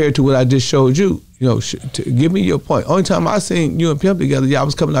compared to what I just showed you. You know, give me your point. Only time I seen you and Pimp together, y'all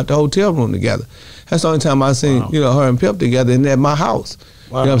was coming out the hotel room together. That's the only time I seen, you know, her and Pimp together and at my house.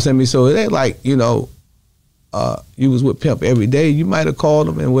 You know what I'm saying? So it ain't like, you know, you was with Pimp every day. You might have called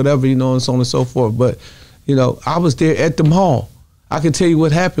him and whatever, you know, and so on and so forth. But, you know, I was there at the mall. I can tell you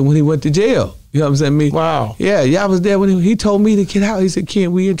what happened when he went to jail. You know what I'm saying? Wow. Yeah, I was there when he told me to get out. He said,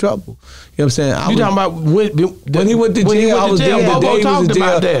 Ken, we in trouble. You know what I'm saying? You talking about when he went to jail, I was there the day he was in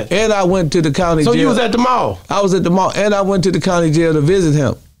jail. And I went to the county jail. So you was at the mall? I was at the mall. And I went to the county jail to visit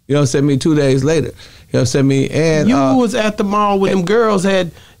him. You know what I'm saying? 2 days later. You know what I'm saying? And you was at the mall when them girls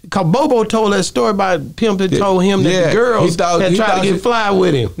had cause Bobo told that story about Pimp that told him that the girls had tried to get fly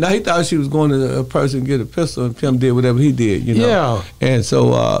with him. Now he thought she was going to a person to get a pistol, and Pimp did whatever he did, you know. Yeah. And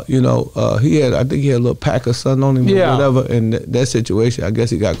so, he had, I think he had a little pack of something on him or whatever. And that situation, I guess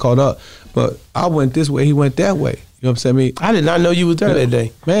he got caught up. But I went this way, he went that way. You know what I'm saying? I did not know you was there that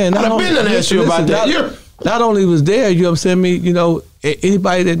day. Man, I've been to ask you about that. Not only was there, you know what I'm saying? You know,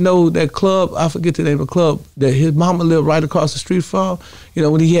 anybody that know that club, I forget the name of the club, that his mama lived right across the street from. You know,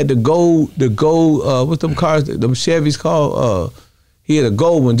 when he had the gold, what's them cars, them Chevys called? He had a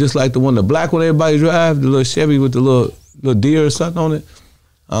gold one, just like the black one everybody drive, the little Chevy with the little deer or something on it.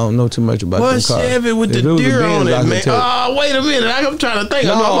 I don't know too much about them cars. Chevy with the deer on it, man? Oh, wait a minute. I'm trying to think.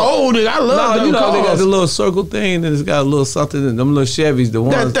 I'm old. I love them cars. They got the little circle thing, and it's got a little something in them little Chevys. The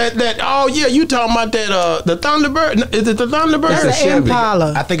ones oh yeah, you talking about that? The Thunderbird? Is it the Thunderbird? That's the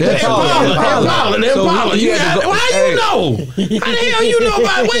Impala. I think it's Impala. Impala. How you know? How the hell you know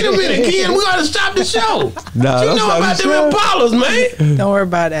about? Wait a minute, kid. We gotta stop the show. You know about them Impalas, man? Don't worry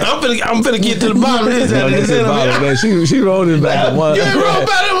about that. I'm finna get to the bottom of this. She rolled it back. You ain't rolled about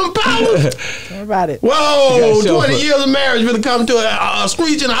them Impalas? Don't worry about it. Whoa, 20 years of marriage finna come to a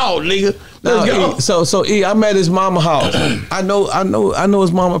screeching halt, nigga. Let's go. So I met his mama house. I know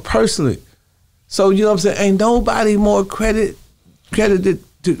his mama personally. So you know what I'm saying? Ain't nobody more credited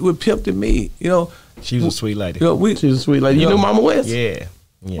with Pimp than me. You know, she was a sweet lady. You know, she was a sweet lady. You know Mama West? Yeah.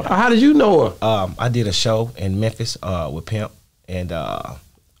 How did you know her? I did a show in Memphis with Pimp, and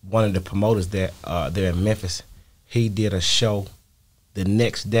one of the promoters there in Memphis, he did a show the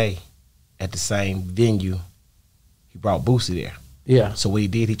next day at the same venue. He brought Boosie there. Yeah. So what he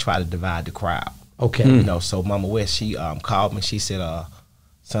did, he tried to divide the crowd. Okay. You know, so Mama West, she called me. She said,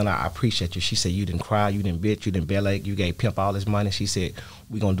 son, I appreciate you. She said, you didn't cry, you didn't bitch, you didn't bellyache, you gave Pimp all his money. She said,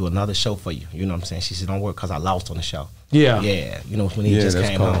 we're going to do another show for you. You know what I'm saying? She said, don't worry, because I lost on the show. Yeah. Yeah. You know, when he just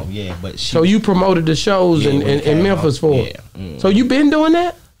came home. Yeah. But so you promoted the shows in Memphis for him? Yeah. So you been doing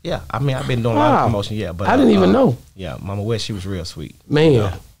that? Yeah. I mean, I've been doing a lot of promotion, but I didn't even know. Yeah. Mama West, she was real sweet. Man. You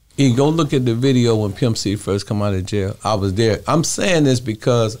know? You go look at the video when Pimp C first come out of jail. I was there. I'm saying this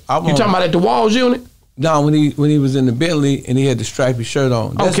because you talking about at the Walls unit? No, when he was in the Bentley and he had the stripy shirt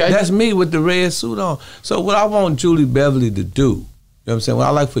on. That's me with the red suit on. So what I want Julie Beverly to do, you know what I'm saying? What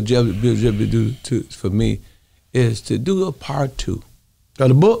I like for Julie to do for me is to do a part 2 of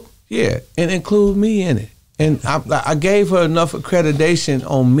the book. Yeah, and include me in it. And I gave her enough accreditation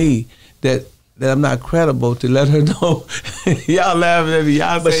on me that I'm not credible to let her know. Y'all laughing at me.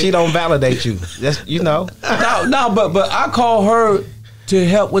 But she don't validate you. That's No, but I call her to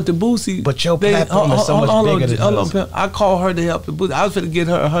help with the Boosie. But your platform is so much bigger than hers. I call her to help the Boosie. I was going to get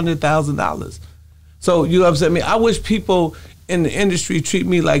her $100,000. So, you know what I'm saying? I wish people in the industry treat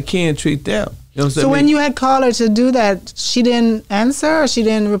me like Ken treat them. You know what I'm saying? So when you had called her to do that, she didn't answer or she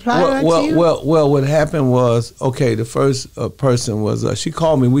didn't reply to you? Well, what happened was, okay, the first person was, she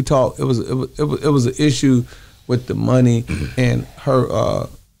called me, we talked, it was an issue with the money and her,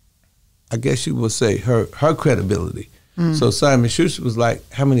 I guess you would say, her credibility. Mm. So Simon Schuster was like,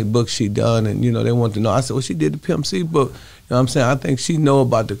 how many books she done? And, you know, they wanted to know. I said, well, she did the Pimp C book. You know what I'm saying? I think she know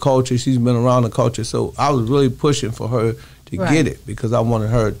about the culture. She's been around the culture. So I was really pushing for her to get it because I wanted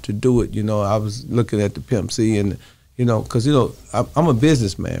her to do it. You know, I was looking at the Pimp C and, you know, because, you know, I'm a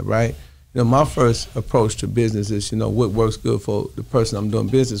businessman, right? You know, my first approach to business is, you know, what works good for the person I'm doing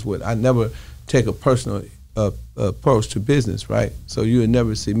business with. I never take a personal approach to business, right? So you would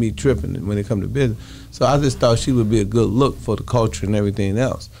never see me tripping when it comes to business. So I just thought she would be a good look for the culture and everything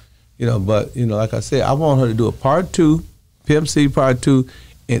else. You know, but, you know, like I said, I want her to do a part 2, Pimp C part 2,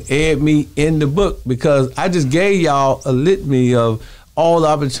 and add me in the book because I just gave y'all a litany of all the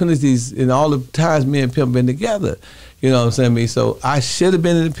opportunities and all the times me and Pimp been together. You know what I'm saying? So I should have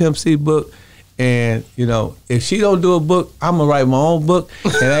been in the Pimp C book. And, you know, if she don't do a book, I'm going to write my own book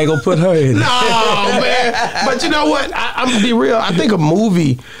and I ain't going to put her in it. No, man. But you know what? I'm going to be real. I think a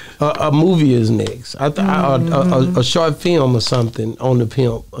movie is next. A short film or something on the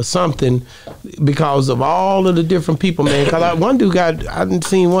Pimp or something because of all of the different people, man. Because one dude I didn't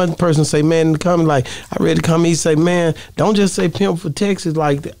seen one person say, man, in the comment, like, I read the comment, he say, man, don't just say Pimp for Texas.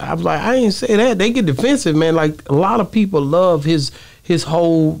 Like, I was like, I ain't say that. They get defensive, man. Like, a lot of people love his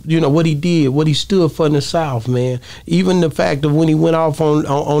whole, you know, what he did, what he stood for in the South, man. Even the fact of when he went off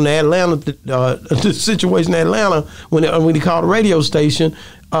on the Atlanta, the situation in Atlanta, when he called a radio station,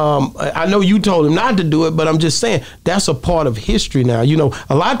 I know you told him not to do it, but I'm just saying that's a part of history now. You know,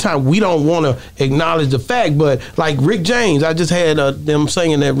 a lot of times we don't want to acknowledge the fact, but like Rick James, I just had them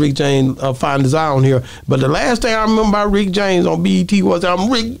singing that Rick James Find His Eye on here. But the last thing I remember about Rick James on BET was, I'm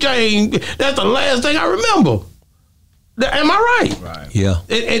Rick James. That's the last thing I remember. Am I right? Right. Yeah.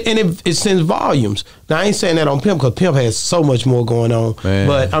 And it sends volumes. Now, I ain't saying that on Pimp because Pimp has so much more going on. Man.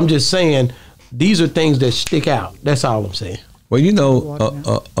 But I'm just saying these are things that stick out. That's all I'm saying. Well, you know,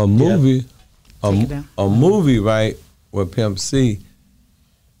 a movie, Take it a movie, right, with Pimp C,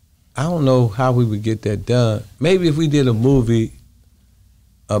 I don't know how we would get that done. Maybe if we did a movie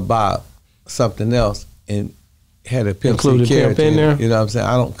about something else and had a Pimp Included C character Pimp in there? You know what I'm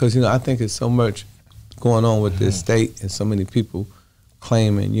saying? Because, you know, I think it's so much going on with this state and so many people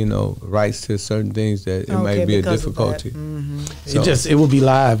claiming, you know, rights to certain things that it might be a difficulty. It would be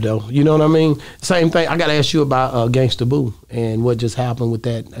live though. You know what I mean? Same thing. I got to ask you about Gangsta Boo and what just happened with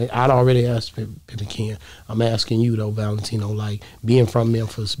that. I'd already asked Pimpin Ken. I'm asking you though, Valentino, like being from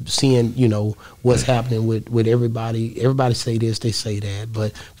Memphis, seeing, you know, what's happening with everybody. Everybody say this, they say that,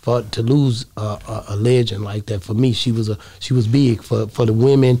 but to lose a legend like that, for me, she was big for the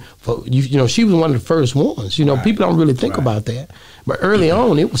women. For you know, she was one of the first ones. You know, people don't really think about that. But early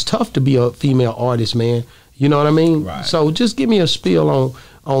on, it was tough to be a female artist, man. You know what I mean? Right. So just give me a spiel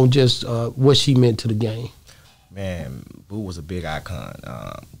on just what she meant to the game. Man, Boo was a big icon,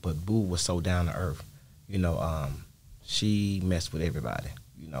 but Boo was so down to earth. You know, she messed with everybody.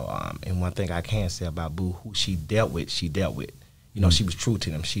 You know, and one thing I can say about Boo, who she dealt with. You know, she was true to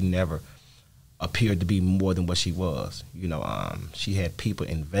them. She never appeared to be more than what she was. You know, she had people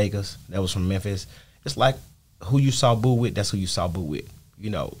in Vegas that was from Memphis. It's like who you saw Boo with, that's who you saw Boo with.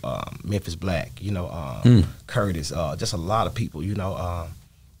 You know, Memphis Black, you know, Curtis, just a lot of people, you know,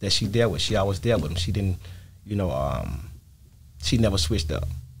 that she dealt with. She always dealt with them. She didn't, you know, she never switched up,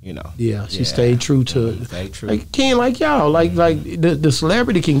 you know. Yeah, she stayed true to Stayed true. like Ken, like y'all, like the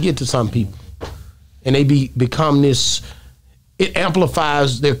celebrity can get to some people, and they become this. It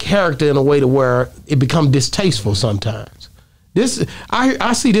amplifies their character in a way to where it becomes distasteful sometimes. This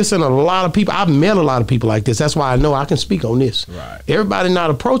I see this in a lot of people. I've met a lot of people like this. That's why I know I can speak on this. Right. Everybody not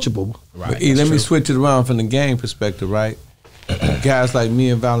approachable. Right. But let me switch it around from the game perspective, right? Guys like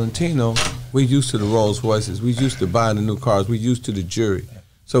me and Valentino, we used to the Rolls Royces. We used to buying the new cars. We used to the jury.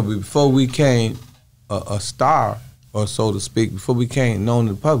 So before we came a star, or so to speak, before we came known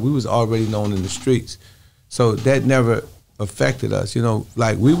in the public, we was already known in the streets. So that never affected us. You know,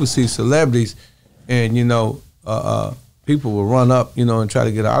 like we would see celebrities and, you know, people would run up, you know, and try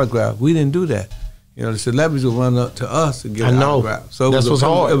to get an autograph. We didn't do that. You know, the celebrities would run up to us to get an autograph. So that's what's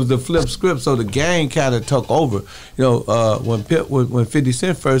hard. It was the flip script. So the gang kind of took over. You know, when 50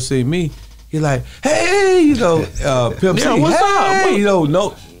 Cent first seen me, he like, hey, you know, Pimp C, what's hey, up? you know,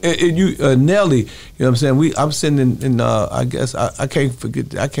 no, and you Nelly, you know what I'm saying? I'm sitting in I guess I can't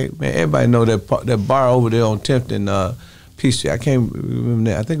forget. Man, everybody know that bar over there on 10th and Peachtree. I can't remember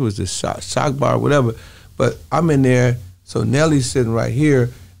that. I think it was the Shock Bar, or whatever. But I'm in there. So Nelly's sitting right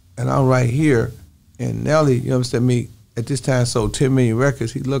here, and I'm right here. And Nelly, you know what I'm saying, me at this time sold 10 million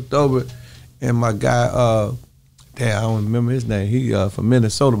records. He looked over, and my guy, damn, I don't remember his name. He from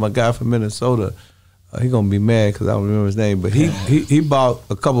Minnesota. My guy from Minnesota, he gonna be mad because I don't remember his name. But he bought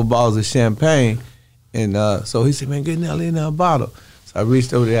a couple bottles of champagne, and so he said, man, get Nelly in a bottle. So I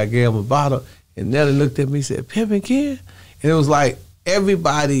reached over there, I gave him a bottle, and Nelly looked at me and said, Pimpin Ken? And it was like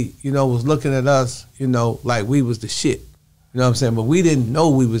everybody, you know, was looking at us, you know, like we was the shit. You know what I'm saying? But we didn't know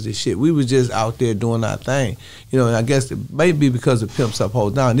we was the shit. We was just out there doing our thing. You know, and I guess it may be because of Pimps Up,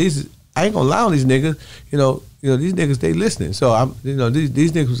 Hold Down. I ain't gonna lie on these niggas. You know, these niggas, they listening. So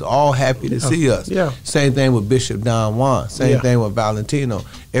these niggas was all happy to see us. Yeah. Same thing with Bishop Don Juan. Same thing with Valentino.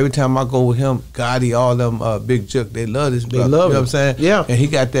 Every time I go with him, Gotti, all them Big Jook, they love this brother. They love you know him. what I'm saying? Yeah. And he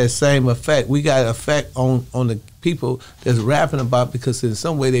got that same effect. We got effect on the people that's rapping about, because in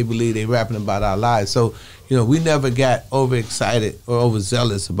some way they believe they rapping about our lives. So, we never got overexcited or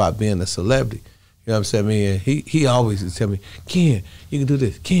overzealous about being a celebrity. You know what I'm saying? Man, he always would tell me, Ken, you can do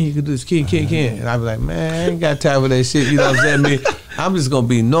this. Ken, you can do this. Ken. And I'd be like, man, I ain't got time for that shit. You know what I'm saying? I'm just going to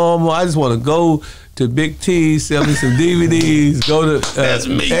be normal. I just want to go to Big T, sell me some DVDs, go to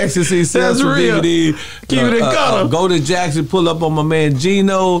Ecstasy, sell some DVDs. Keep it in gutter. Go to Jackson, pull up on my man Gino,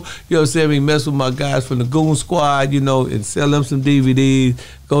 you know what I'm saying? Mess with my guys from the Goon Squad, and sell them some DVDs.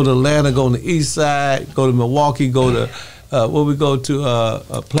 Go to Atlanta, go on the East Side, go to Milwaukee, go to... we go to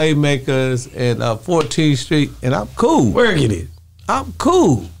Playmakers and 14th Street, and I'm cool. Working it. I'm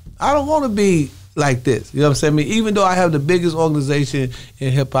cool. I don't want to be like this. You know what I'm saying? Even though I have the biggest organization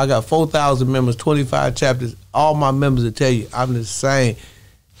in hip hop, I got 4,000 members, 25 chapters. All my members will tell you I'm the same.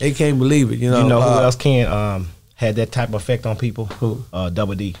 They can't believe it. You know who else had that type of effect on people? Who?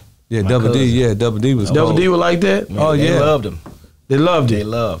 Double D. Yeah, Double D. Yeah, Double D was. Double D was like that. Man, they loved him. They loved it. They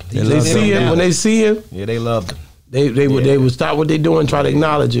loved. They see him when they see him. Yeah, they loved him. They would stop what they doing and try to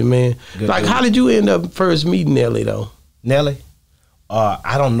acknowledge it, man. Good like, dude. how did you end up first meeting Nelly though? Nelly.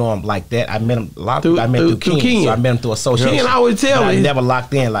 I don't know him like that. I met him a lot of people I met through Ken. So I met him through association. Ken always tell me. I never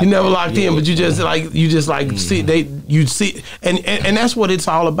locked in like you never locked in, but you just see and that's what it's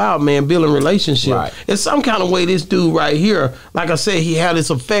all about, man, building relationships. Right. It's some kind of way this dude right here, like I said, he had this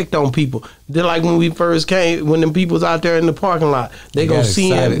effect on people. They're like when we first came, when them people was out there in the parking lot, they gonna see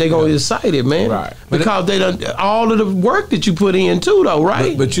him, they gonna get excited, man. Right. Because they done all of the work that you put in too though,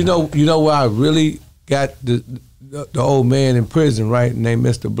 right? But you know where I really got the old man in prison, right, named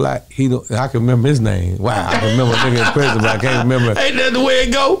Mr. Black. I can remember his name. Wow, I can remember a nigga in prison, but I can't remember. Ain't that the way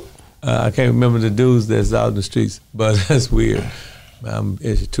it go? I can't remember the dudes that's out in the streets, but that's weird. I'm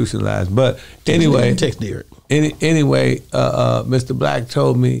institutionalized. But anyway, text Derek. Anyway, Mr. Black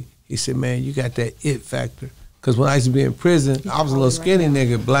told me, he said, man, you got that it factor. Because when I used to be in prison, I was a little skinny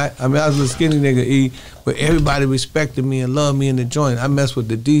nigga, Black. I mean, I was a little skinny nigga, E, but everybody respected me and loved me in the joint. I messed with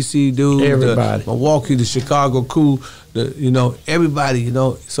the DC dudes, everybody. The Milwaukee, the Chicago crew, everybody,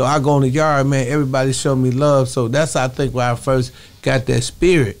 So I go in the yard, man, everybody showed me love. So that's, I think, where I first got that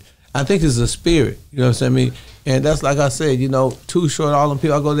spirit. I think it's a spirit, you know what I'm saying? And that's like I said, Too Short, all them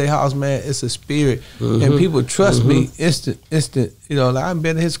people, I go to their house, man, it's a spirit. Mm-hmm. And people trust me instant, like I've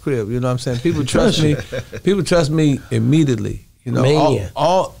been to his crib, you know what I'm saying? People trust me, immediately.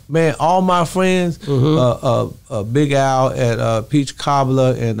 All my friends, Big Al at Peach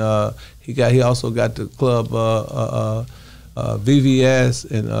Cobbler, and he also got the club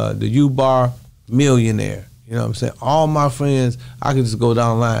VVS and the U Bar, millionaire. You know what I'm saying? All my friends, I could just go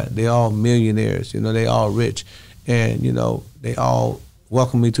down the line. They all millionaires. They all rich. And, they all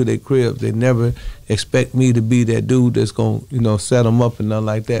welcome me to their cribs. They never expect me to be that dude that's going to, set them up and nothing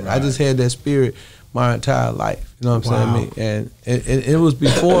like that. Right. I just had that spirit my entire life. You know what I'm saying? And it was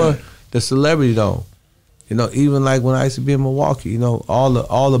before the celebrity dome. Even like when I used to be in Milwaukee,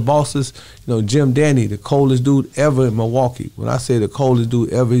 all the bosses, Jim Danny, the coldest dude ever in Milwaukee. When I say the coldest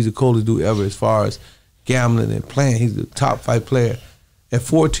dude ever, he's the coldest dude ever as far as gambling and playing. He's the top 5 player. At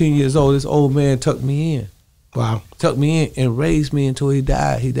 14 years old, this old man tucked me in. Wow. Tucked me in and raised me until he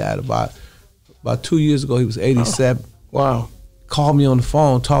died. He died about 2 years ago. He was 87. Wow. Called me on the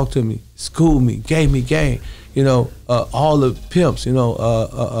phone, talked to me, schooled me, gave me game. All the pimps,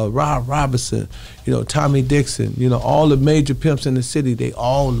 Rob Robinson, Tommy Dixon, all the major pimps in the city, they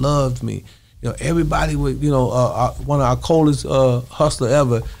all loved me. Everybody would, one of our coldest hustler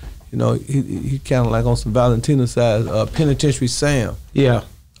ever, he kind of like on some Valentino side, Penitentiary Sam. Yeah.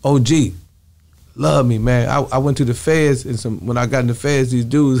 OG. Love me, man. I went to the feds, and when I got in the feds, these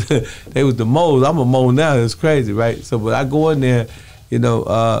dudes, they was the moles. I'm a mole now. It's crazy, right? So, but I go in there, they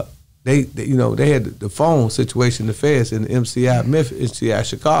had the phone situation, the feds in MCI Memphis, MCI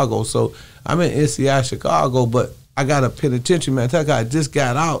Chicago. So I'm in MCI Chicago, but I got a penitentiary, man. I just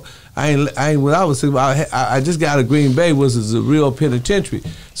got out. When I was I just got out of Green Bay, was a real penitentiary.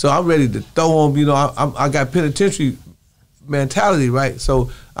 So I'm ready to throw them. I got penitentiary mentality, right?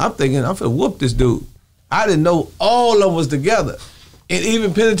 So I'm thinking I'm finna whoop this dude. I didn't know all of them was together, and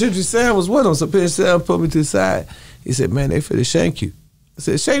even Penitentiary Sam was with him. So Penitentiary Sam put me to the side. He said, "Man, they finna shank you." I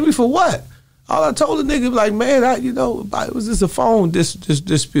said, "Shank me for what?" All I told the nigga, like, man, it was just a phone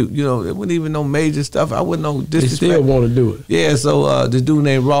dispute. It wasn't even no major stuff. I wouldn't know disrespect. They still want to do it. Yeah, so this dude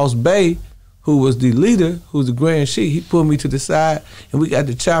named Ross Bay, who was the leader, who's the Grand Sheik, he pulled me to the side, and we got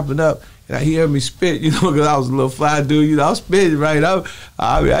to chopping up. And he heard me spit, because I was a little fly dude. I was spitting, right?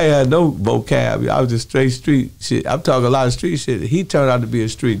 I had no vocab. I was just straight street shit. I'm talking a lot of street shit. He turned out to be a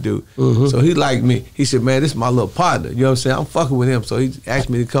street dude. Mm-hmm. So he liked me. He said, man, this is my little partner. You know what I'm saying? I'm fucking with him. So he asked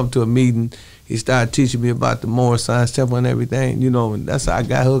me to come to a meeting. He started teaching me about the Moore Science Temple and everything, and that's how I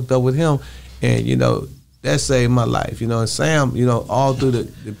got hooked up with him. And, that saved my life. And Sam, all through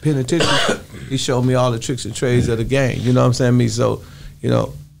the penitentiary, he showed me all the tricks and trades of the game. You know what I'm saying? So,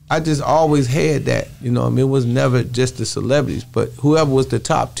 I just always had that, it was never just the celebrities, but whoever was the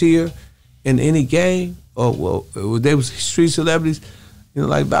top tier in any game, or they was street celebrities,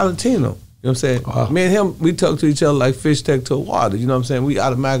 like Valentino, you know what I'm saying? Me and him, we talk to each other like fish take to water, you know what I'm saying? We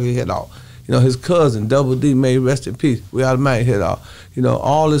automatically hit off. His cousin, Double D, may rest in peace, we automatically hit off.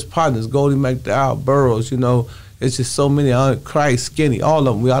 All his partners, Gotti McDowell, Burroughs, it's just so many, Christ, Skinny, all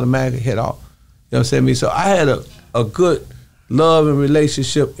of them, we automatically hit off. You know what I'm saying? So I had a good love and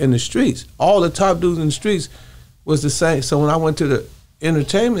relationship in the streets. All the top dudes in the streets was the same. So when I went to the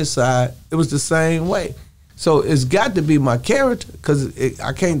entertainment side, it was the same way. So it's got to be my character, because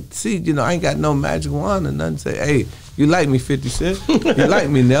I can't see, I ain't got no magic wand or nothing. Say, hey, you like me, 50 Cent? You like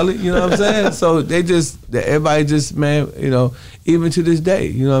me, Nelly? You know what I'm saying? So everybody just, man, even to this day,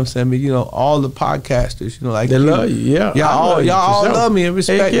 you know what I'm saying? All the podcasters, like they love you, yeah. Y'all all love me and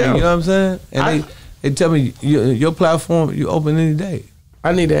respect me, you know what I'm saying? And They tell me your platform, you open any day.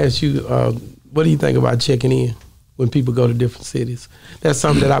 I need to ask you, what do you think about checking in when people go to different cities? That's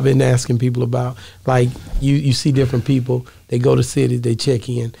something that I've been asking people about. Like, you see different people, they go to cities, they check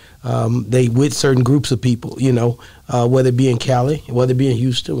in. They with certain groups of people, you know, whether it be in Cali, whether it be in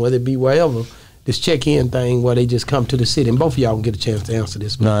Houston, whether it be wherever. This check-in thing where they just come to the city, and both of y'all can get a chance to answer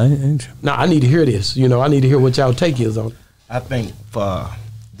this. No, I need to hear this. You know, I need to hear what y'all take is on it. I think for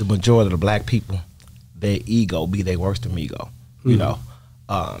the majority of the black people, their ego be their worst amigo. You know,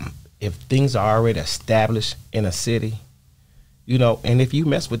 if things are already established in a city, you know, and if you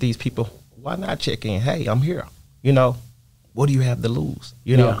mess with these people, why not check in? Hey, I'm here. You know, what do you have to lose?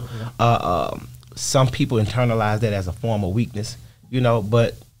 You know, some people internalize that as a form of weakness. You know,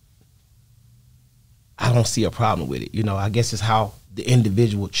 but I don't see a problem with it. You know, I guess it's how the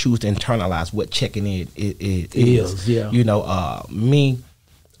individual choose to internalize what checking in is. Yeah. You know, me,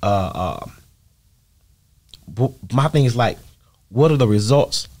 my thing is like, what are the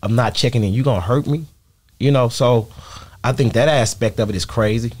results of not checking in? You gonna hurt me? You know, so I think that aspect of it is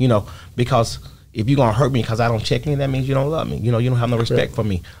crazy, you know, because if you're gonna hurt me because I don't check in, that means you don't love me. You know, you don't have no respect for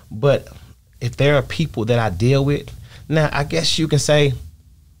me. But if there are people that I deal with, now I guess you can say,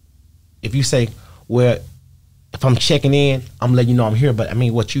 if you say, well, if I'm checking in, I'm letting you know I'm here. But I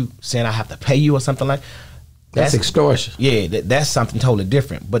mean, what you saying, I have to pay you or something like that's extortion. Yeah, that's something totally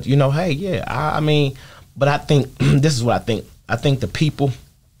different. But you know, hey, yeah, I mean, but I think this is what I think. I think the people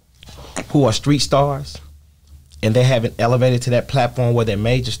who are street stars and they haven't elevated to that platform where they're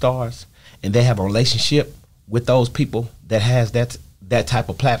major stars and they have a relationship with those people that has that type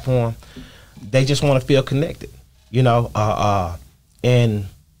of platform, they just want to feel connected, you know, and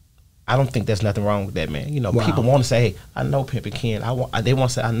I don't think there's nothing wrong with that, man. You know, people want to say, hey, I know Pimpin' Ken. They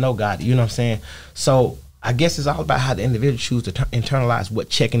want to say, I know Gotti. You know what I'm saying? So I guess it's all about how the individual choose to internalize what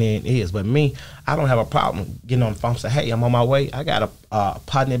checking in is. But me, I don't have a problem getting on the phone and say, hey, I'm on my way. I got a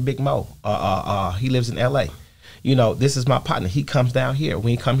partner, Big Mo. He lives in L.A. You know, this is my partner. He comes down here. When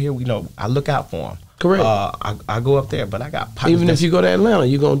he come here, you know, I look out for him. Correct. I go up there, but I got partners. Even if you go to Atlanta,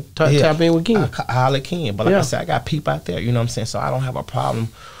 you're going to tap in with Ken. I holler at Ken. But like I said, I got people out there. You know what I'm saying? So I don't have a problem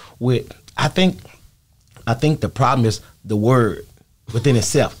with, I think the problem is the word within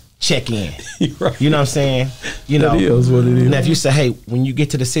itself. Check in. Right. You know what I'm saying? You know, that is what it is. Now if you say, hey, when you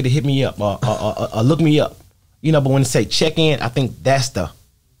get to the city, hit me up or look me up. You know, but when they say check in, I think that's the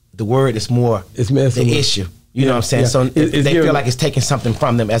word is more the issue. You know what I'm saying? So they feel like it's taking something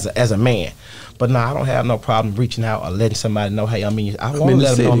from them as a man. But no, I don't have no problem reaching out or letting somebody know, hey, I want to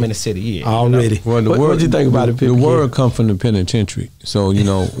let them know I'm in the city. Yeah, already. You know? Well, what do you think about it, The word come from the penitentiary. So, you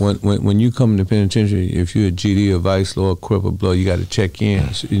know, when you come to the penitentiary, if you're a GD, a vice lord, crip or blow, you got to check in,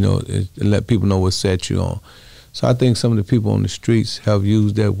 you know, and let people know what set you on. So I think some of the people on the streets have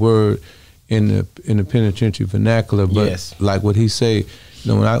used that word in the penitentiary vernacular. But like what he say,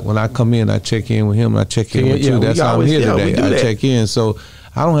 you know, when I come in, I check in with him, and I check in with you. That's how I'm here today. I check in. So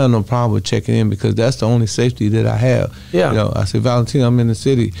I don't have no problem with checking in because that's the only safety that I have. Yeah. You know, I say, Valentino, I'm in the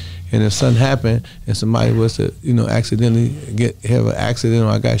city, and if something happened and somebody was to, you know, accidentally have an accident or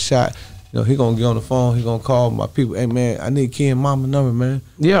I got shot, you know, he gonna get on the phone, he gonna call my people, hey man, I need Ken mama number, man.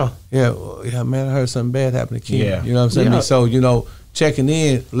 Yeah, man, I heard something bad happen to Ken. Yeah. You know what I'm saying? Yeah. So, you know, checking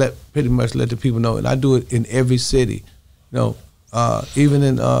in, pretty much let the people know, and I do it in every city. You know, even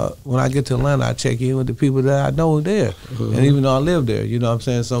in when I get to Atlanta, I check in with the people that I know are there, and even though I live there, you know what I'm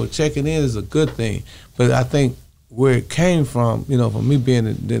saying. So checking in is a good thing, but I think where it came from, you know, from me being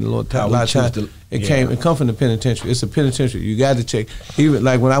in a lot of time, it come from the penitentiary. It's a penitentiary. You got to check. Even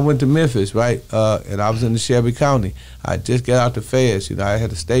like when I went to Memphis, right, and I was in the Shelby County, I just got out the feds. You know, I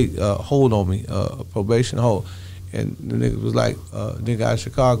had a state hold on me, a probation hold. And the nigga was like, nigga out of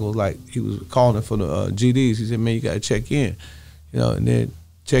Chicago was like, he was calling for the GDs. He said, man, you got to check in. You know, and then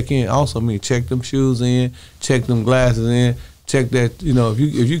check in also mean check them shoes in, check them glasses in, check that, you know, if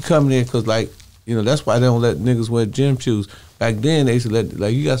you come in, because like, you know, that's why they don't let niggas wear gym shoes. Back then, they used to let,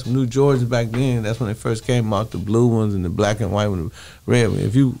 like, you got some new Jordans back then. That's when they first came out, the blue ones and the black and white and the red ones.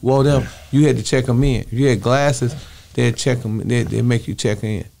 If you wore them, you had to check them in. If you had glasses, they'd check them, they'd make you check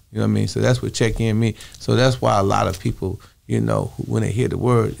in. You know what I mean? So that's what check in mean. So that's why a lot of people, you know, when they hear the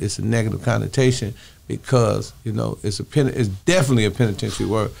word, it's a negative connotation because, you know, it's definitely a penitentiary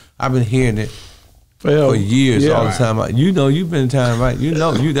word. I've been hearing it for years, all the time. You know, you've been in time, right? You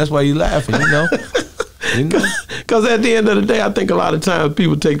know, that's why you laughing, you know. Because at the end of the day, I think a lot of times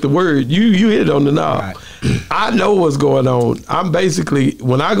people take the word. You hit it on the knob. Right. I know what's going on. I'm basically,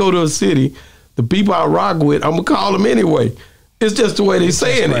 when I go to a city, the people I rock with, I'm going to call them anyway. It's just the way they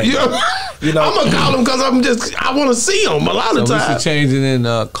saying it. You know? You know, I'm gonna call him because I want to see him a lot of So we times. should change it in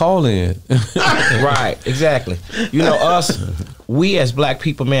call in. right, exactly. You know, we as black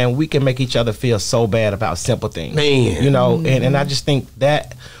people, man, we can make each other feel so bad about simple things. Man. You know, and I just think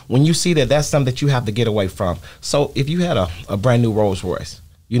that when you see that, that's something that you have to get away from. So if you had a brand new Rolls Royce,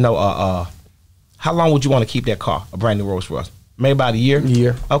 you know, how long would you want to keep that car, a brand new Rolls Royce? Maybe about a year?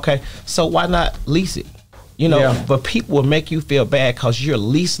 Year. Okay, so why not lease it? You know, Yeah. but people will make you feel bad because you're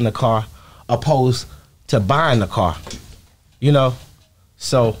leasing the car opposed to buying the car. You know,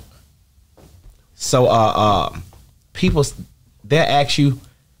 so people, they'll ask you,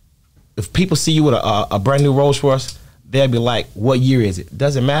 if people see you with a brand new Rolls Royce, they'll be like, what year is it?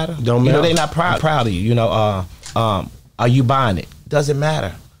 Doesn't matter. Don't You know, matter. they're not proud of you. You know, are you buying it? Doesn't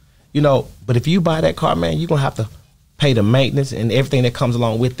matter. You know, but if you buy that car, man, you're going to have to pay the maintenance and everything that comes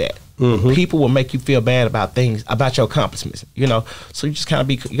along with that. People will make you feel bad about things, about your accomplishments, you know. So you just kind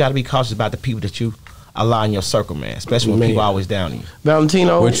of you got to be cautious about the people that you allow in your circle, man, especially when people are always down on you.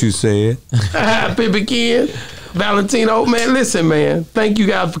 Valentino. What you said. Pimpin Kid, Valentino, man, listen, man. Thank you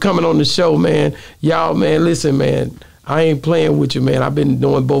guys for coming on the show, man. Y'all, man, listen, man. I ain't playing with you, man. I've been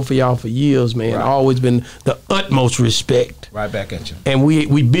knowing both of y'all for years, man. Right. Always been the utmost respect. Right back at you. And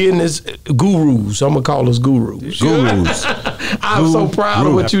we business gurus. I'm gonna call us gurus. Gurus. I'm so proud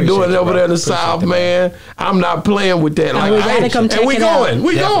of what you're doing over there in the South, man. I'm not playing with that. we gotta come check we it out. going.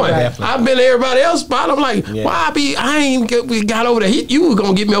 We Definitely, going. definitely. I've been to everybody else's spot. I'm like, Yeah. I ain't we got over there. You were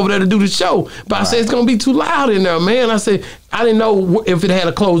gonna get me over there to do the show, but I said it's gonna be too loud in there, man. I said I didn't know if it had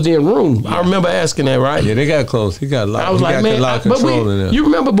a closed-in room. I remember asking that, right? Yeah, they got close. He got a lot. I was he like, got man, a lot of but control in there. you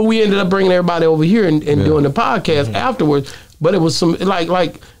remember, but we ended up bringing everybody over here and doing the podcast afterwards. But it was some like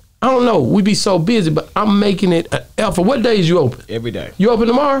I don't know. We be so busy, but I'm making it an effort. What days you open? Every day. You open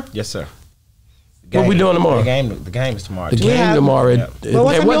tomorrow? Yes, sir. What we doing tomorrow? The game is tomorrow. The too. game have- tomorrow. Yeah. But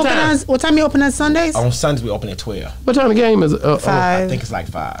what At time you open on? What time you open on Sundays? On Sundays, we open at 12. What time the game is? I 5. think it's like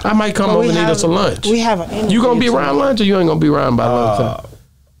 5. I might come But over we and eat have- us a lunch. We have an You gonna be interview around too. lunch, or you ain't gonna be around by lunchtime?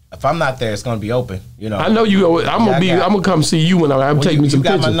 If I'm not there, it's going to be open. You know. I know you go. I'm gonna come see you when I'm taking me some You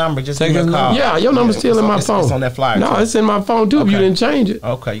got pictures. my number. Just Take give me his a call. number. Yeah, your number's still in my phone. It's on that flyer. No, too. it's in my phone too. If you Okay. didn't change it.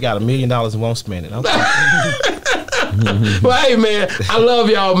 Okay, you got $1 million and won't spend it. Okay. Well, hey man, I love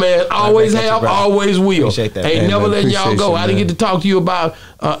y'all, man. Always Right back at you, have, brother. always will. Appreciate that, Ain't man. never Man, letting y'all appreciate go. you, I didn't man. get to talk to you about,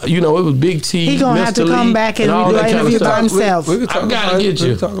 it was Big T. He gonna have to Mr. come Lee, back and all we do that an kind of interview by stuff. himself. We could talk I gotta about it. get We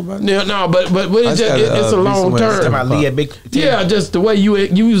you. could talk about it. No, but I it's just gotta, it's a be long somewhere. Talking term. about Lee at Big T. Yeah, just the way you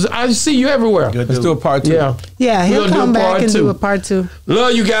use. I see you everywhere. Good Let's dude. do a part 2. Yeah. Yeah, he'll We'll do come a back part and 2. do a part 2.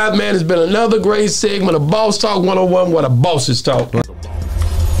 Love you guys, man. It's been another great segment of Boss Talk 101, where the bosses talk.